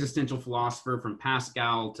every existential philosopher from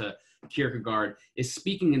Pascal to Kierkegaard is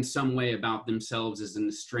speaking in some way about themselves as an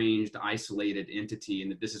estranged, isolated entity,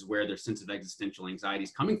 and that this is where their sense of existential anxiety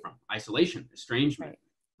is coming from: isolation, estrangement,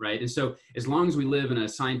 right? And so as long as we live in a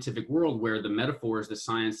scientific world where the metaphors that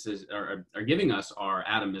science are giving us are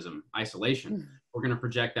atomism, isolation, we're going to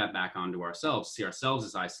project that back onto ourselves, see ourselves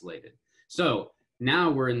as isolated. So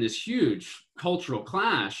now we're in this huge cultural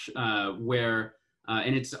clash where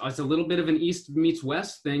and it's a little bit of an East meets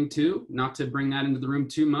West thing too, not to bring that into the room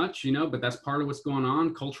too much, you know, but that's part of what's going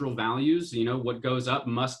on. Cultural values, you know, what goes up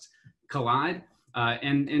must collide.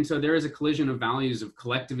 And so there is a collision of values of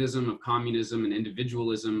collectivism, of communism, and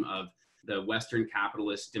individualism of the Western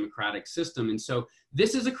capitalist democratic system. And so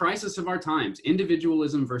this is a crisis of our times: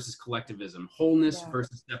 individualism versus collectivism, wholeness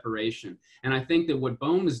versus separation. And I think that what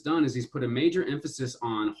Bohm has done is he's put a major emphasis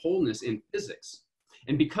on wholeness in physics.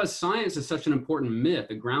 And because science is such an important myth,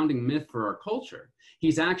 a grounding myth for our culture,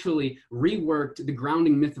 he's actually reworked the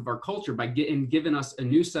grounding myth of our culture by giving us a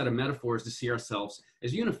new set of metaphors to see ourselves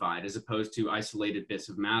as unified, as opposed to isolated bits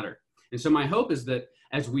of matter. And so my hope is that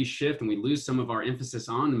as we shift and we lose some of our emphasis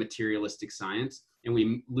on materialistic science, and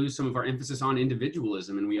we lose some of our emphasis on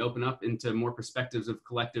individualism, and we open up into more perspectives of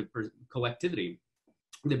collectivity,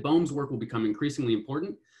 that Bohm's work will become increasingly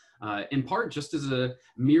important, in part just as a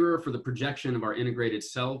mirror for the projection of our integrated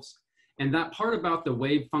selves. And that part about the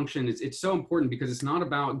wave function, it's so important because it's not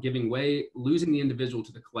about giving way, losing the individual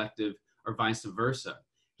to the collective, or vice versa.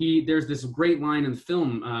 There's this great line in the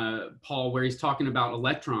film, Paul, where he's talking about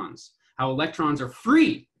electrons, how electrons are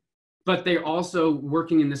free, but they're also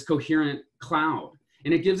working in this coherent cloud.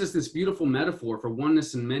 And it gives us this beautiful metaphor for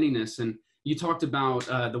oneness and manyness. And you talked about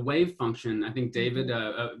the wave function. I think, David,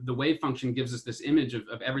 the wave function gives us this image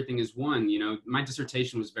of everything as one. You know, my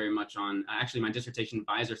dissertation was very much on, actually my dissertation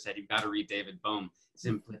advisor said, you've got to read David Bohm, it's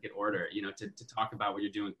implicate order, you know, to talk about what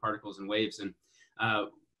you're doing with particles and waves. And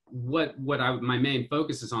my main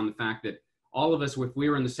focus is on the fact that all of us, if we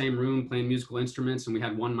were in the same room playing musical instruments and we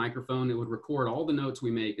had one microphone, it would record all the notes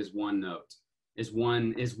we make as one note, as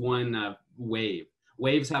one wave.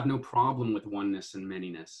 Waves have no problem with oneness and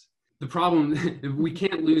manyness. The problem, we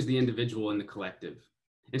can't lose the individual in the collective.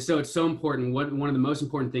 And so it's so important. One of the most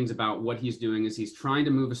important things about what he's doing is he's trying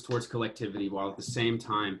to move us towards collectivity while at the same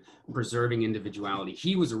time preserving individuality.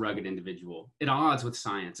 He was a rugged individual, at odds with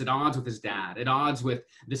science, at odds with his dad, at odds with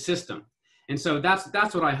the system. And so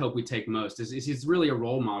that's what I hope we take most, is he's really a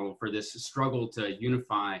role model for this struggle to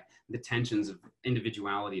unify the tensions of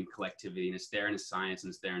individuality and collectivity. And it's there in his science, and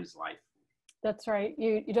it's there in his life. That's right.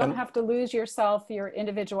 You don't have to lose yourself, your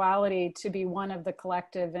individuality, to be one of the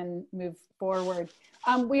collective and move forward.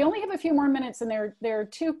 We only have a few more minutes, and there are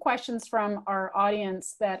two questions from our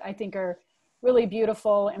audience that I think are really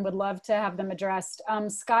beautiful and would love to have them addressed.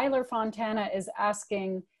 Skylar Fontana is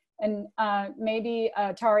asking, and maybe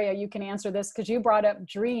Tayria, you can answer this because you brought up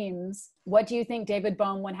dreams. What do you think David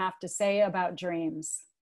Bohm would have to say about dreams?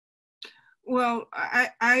 Well,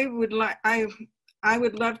 I would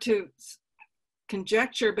love to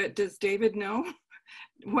conjecture, but does David know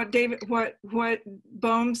what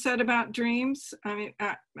Bohm said about dreams? I mean,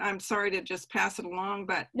 I'm sorry to just pass it along,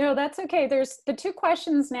 but no, that's okay. There's the two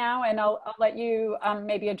questions now, and I'll let you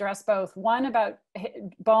maybe address both. One about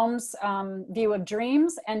Bohm's view of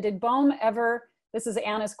dreams, and did Bohm ever, this is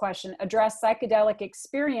Anna's question, address psychedelic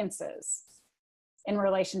experiences in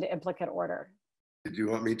relation to implicate order? Did you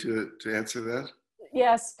want me to answer that?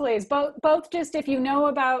 Yes, please. Both just if you know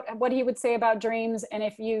about what he would say about dreams, and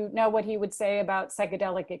if you know what he would say about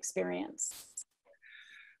psychedelic experience.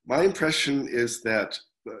 My impression is that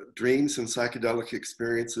dreams and psychedelic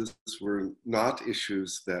experiences were not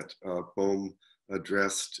issues that Bohm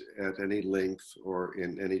addressed at any length or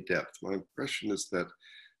in any depth. My impression is that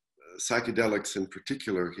psychedelics in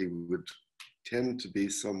particular, he would tend to be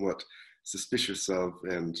somewhat suspicious of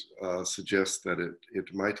and suggest that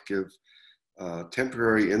it might give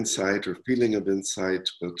temporary insight or feeling of insight,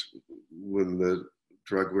 but when the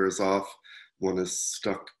drug wears off, one is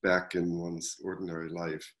stuck back in one's ordinary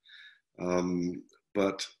life.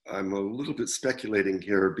 But I'm a little bit speculating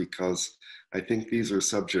here because I think these are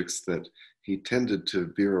subjects that he tended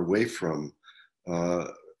to veer away from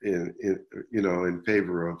in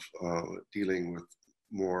favor of dealing with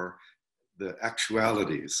more the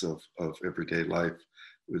actualities of everyday life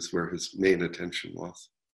was where his main attention was.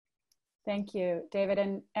 Thank you, David.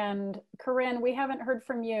 And Corinne, we haven't heard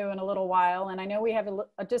from you in a little while, and I know we have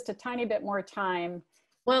just a tiny bit more time.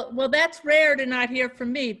 Well, that's rare to not hear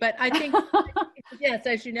from me, but I think, yes,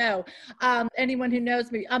 as you know, anyone who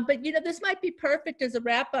knows me, but you know, this might be perfect as a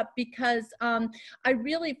wrap up because I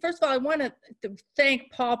really, first of all, I want to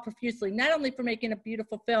thank Paul profusely, not only for making a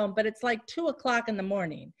beautiful film, but it's like 2 o'clock in the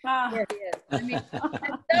morning. Where he is. I mean,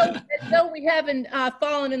 as though we haven't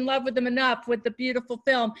fallen in love with him enough with the beautiful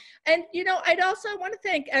film. And, you know, I'd also want to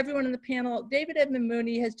thank everyone on the panel. David Edmund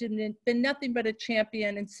Moody has been nothing but a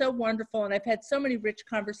champion and so wonderful. And I've had so many rich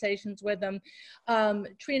conversations with him.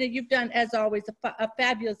 Trina, you've done, as always, a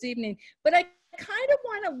fabulous evening. But I kind of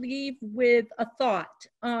want to leave with a thought,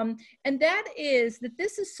 and that is that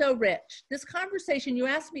this is so rich. This conversation, you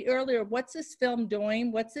asked me earlier, what's this film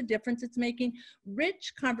doing? What's the difference it's making?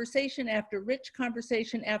 Rich conversation after rich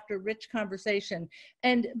conversation after rich conversation.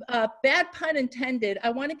 And bad pun intended,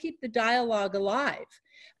 I want to keep the dialogue alive.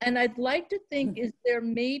 And I'd like to think, is there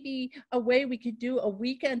maybe a way we could do a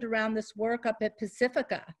weekend around this work up at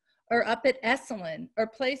Pacifica, or up at Esalen, or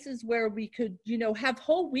places where we could, you know, have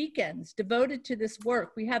whole weekends devoted to this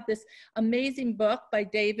work. We have this amazing book by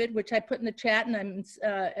David, which I put in the chat, and I'm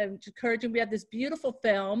encouraging. We have this beautiful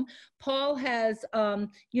film. Paul has,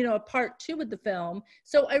 you know, a part 2 of the film.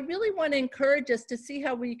 So I really want to encourage us to see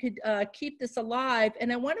how we could keep this alive. And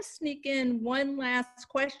I want to sneak in one last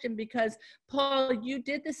question, because Paul, you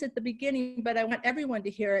did this at the beginning, but I want everyone to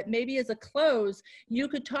hear it. Maybe as a close, you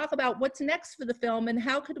could talk about what's next for the film and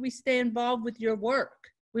how could we stay involved with your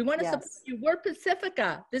work. We want to support you. We're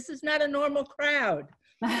Pacifica. This is not a normal crowd.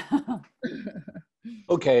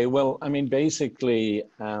 Okay, well, I mean, basically,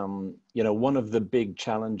 you know, one of the big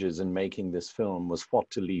challenges in making this film was what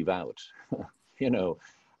to leave out. You know,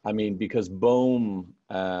 I mean, because Bohm,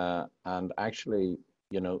 and actually,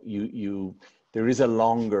 you know, there is a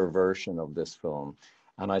longer version of this film.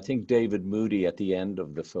 And I think David Moody at the end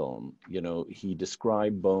of the film, you know, he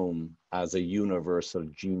described Bohm as a universal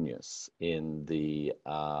genius in the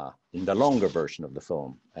longer version of the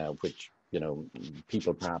film, which, you know,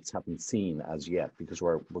 people perhaps haven't seen as yet because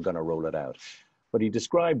we're going to roll it out. But he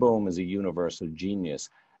described Bohm as a universal genius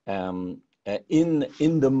in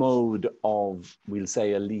the mode of, we'll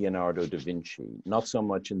say, a Leonardo da Vinci, not so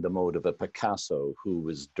much in the mode of a Picasso who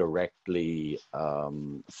was directly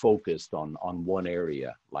focused on one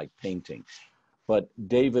area like painting. But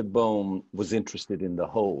David Bohm was interested in the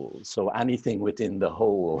whole. So anything within the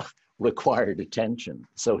whole required attention.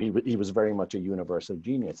 So he was very much a universal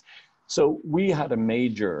genius. So we had a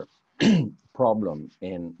major problem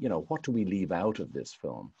in, you know, what do we leave out of this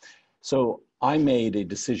film? So I made a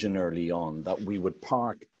decision early on that we would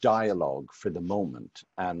park dialogue for the moment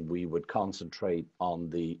and we would concentrate on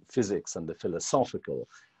the physics and the philosophical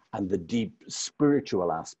and the deep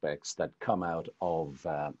spiritual aspects that come out of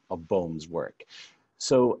Bohm's work.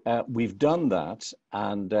 So we've done that,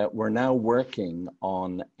 and we're now working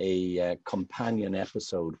on a companion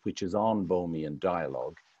episode which is on Bohmian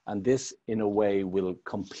dialogue. And this, in a way, will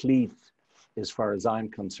complete, as far as I'm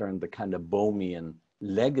concerned, the kind of Bohmian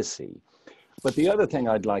legacy. But the other thing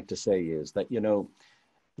I'd like to say is that, you know,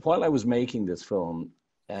 while I was making this film,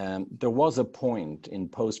 there was a point in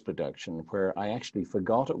post-production where I actually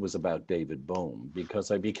forgot it was about David Bohm because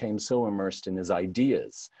I became so immersed in his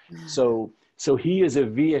ideas. So he is a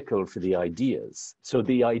vehicle for the ideas. So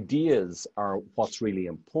the ideas are what's really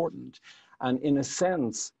important. And in a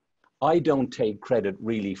sense, I don't take credit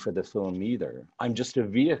really for the film either. I'm just a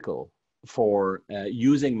vehicle for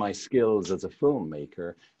using my skills as a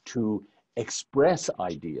filmmaker to express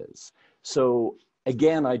ideas. So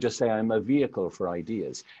again, I just say I'm a vehicle for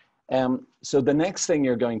ideas. So the next thing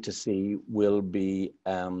you're going to see will be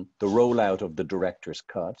the rollout of the director's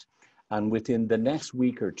cut. And within the next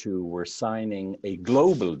week or two, we're signing a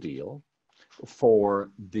global deal for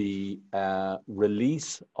the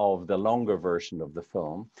release of the longer version of the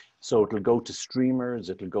film. So it'll go to streamers,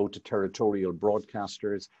 it'll go to territorial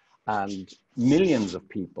broadcasters, and millions of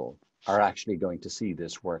people are actually going to see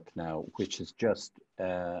this work now, which is just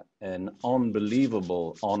an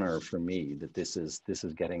unbelievable honor for me that this is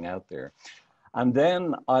getting out there. And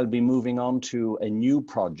then I'll be moving on to a new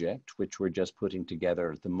project, which we're just putting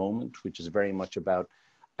together at the moment, which is very much about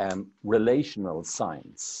relational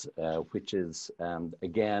science, which is,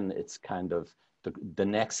 again, it's kind of the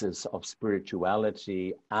nexus of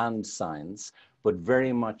spirituality and science, but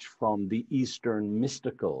very much from the Eastern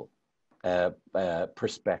mystical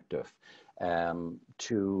perspective,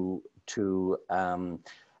 to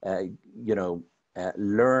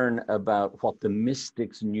learn about what the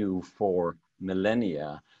mystics knew for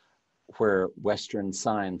millennia, where Western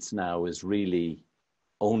science now is really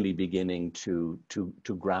only beginning to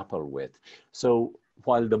grapple with. So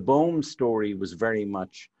while the Bohm story was very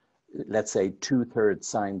much, let's say, 2/3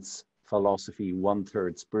 science, philosophy,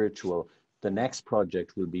 1/3 spiritual, the next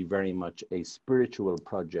project will be very much a spiritual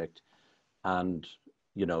project and,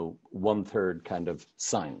 1/3 kind of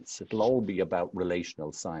science. It'll all be about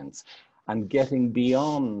relational science and getting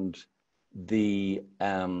beyond the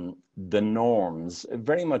norms,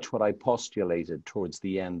 very much what I postulated towards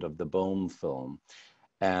the end of the Bohm film,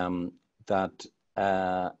 that,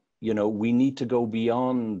 we need to go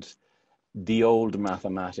beyond the old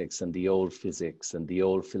mathematics and the old physics and the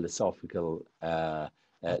old philosophical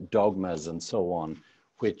dogmas and so on,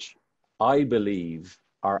 which I believe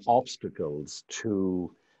are obstacles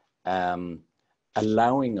to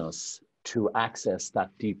allowing us to access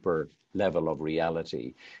that deeper level of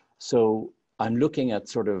reality. So I'm looking at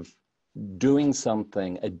sort of doing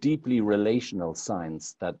something, a deeply relational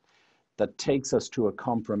science that takes us to a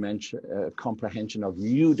comprehension of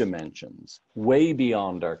new dimensions, way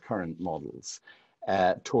beyond our current models,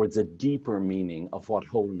 towards a deeper meaning of what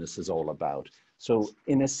wholeness is all about. So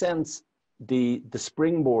in a sense, the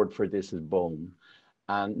springboard for this is Bohm,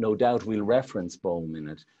 and no doubt we'll reference Bohm in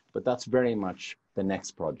it, but that's very much the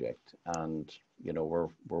next project. And, we're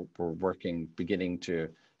beginning to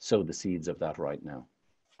sow the seeds of that right now.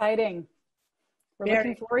 Exciting. We're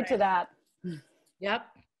looking forward to that. Yep.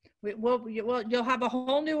 You'll have a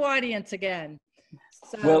whole new audience again.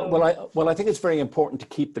 So. Well, I think it's very important to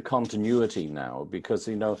keep the continuity now, because,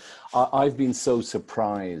 I've been so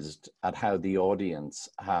surprised at how the audience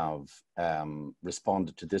have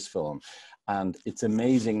responded to this film. And it's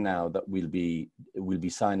amazing now that we'll be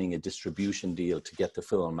signing a distribution deal to get the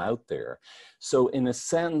film out there. So in a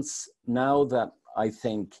sense, now that I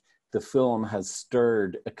think the film has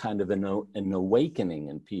stirred a kind of an awakening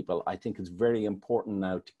in people, I think it's very important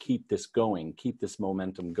now to keep this going, keep this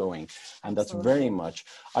momentum going. And that's very much,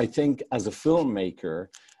 I think as a filmmaker,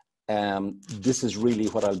 this is really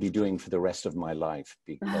what I'll be doing for the rest of my life,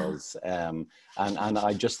 because, and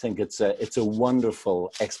I just think it's a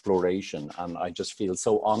wonderful exploration, and I just feel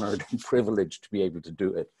so honored and privileged to be able to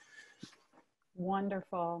do it.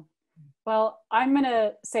 Wonderful. Well, I'm going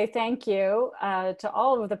to say thank you to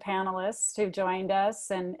all of the panelists who joined us,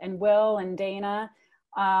 and Will and Dana.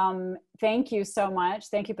 Thank you so much.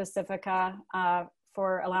 Thank you, Pacifica,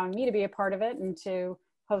 for allowing me to be a part of it and to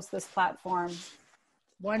host this platform.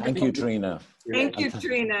 Wonderful. Thank you, Trina. Thank you,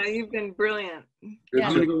 Trina. You've been brilliant. Yeah.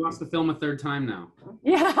 I'm going to go watch the film a third time now.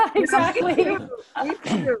 Yeah, exactly. Me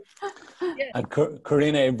too. And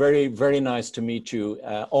Corinne, very, very nice to meet you,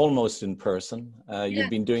 almost in person.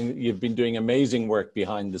 You've been doing amazing work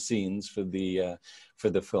behind the scenes for the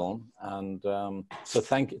film, and so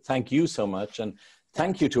thank you so much, and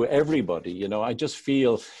thank you to everybody. I just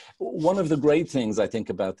feel one of the great things I think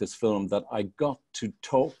about this film, that I got to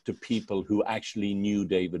talk to people who actually knew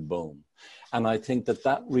David Bohm. And I think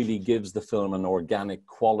that really gives the film an organic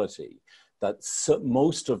quality, that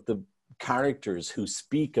most of the characters who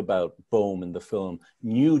speak about Bohm in the film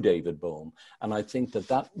knew David Bohm. And I think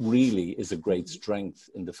that really is a great strength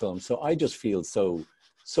in the film. So I just feel so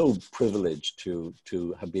privileged to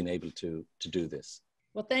have been able to do this.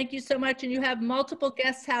 Well, thank you so much. And you have multiple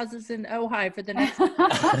guest houses in Ojai for the next. That's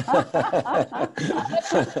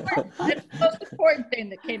the most important thing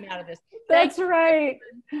that came out of this. That's right.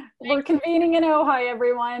 We're convening in Ojai,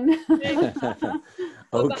 everyone.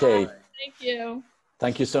 Okay. Thank you.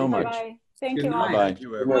 Thank you so much. Bye. Thank Good you all. night. Bye-bye. Thank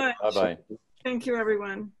you, everyone. Bye-bye. Thank you,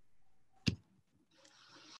 everyone.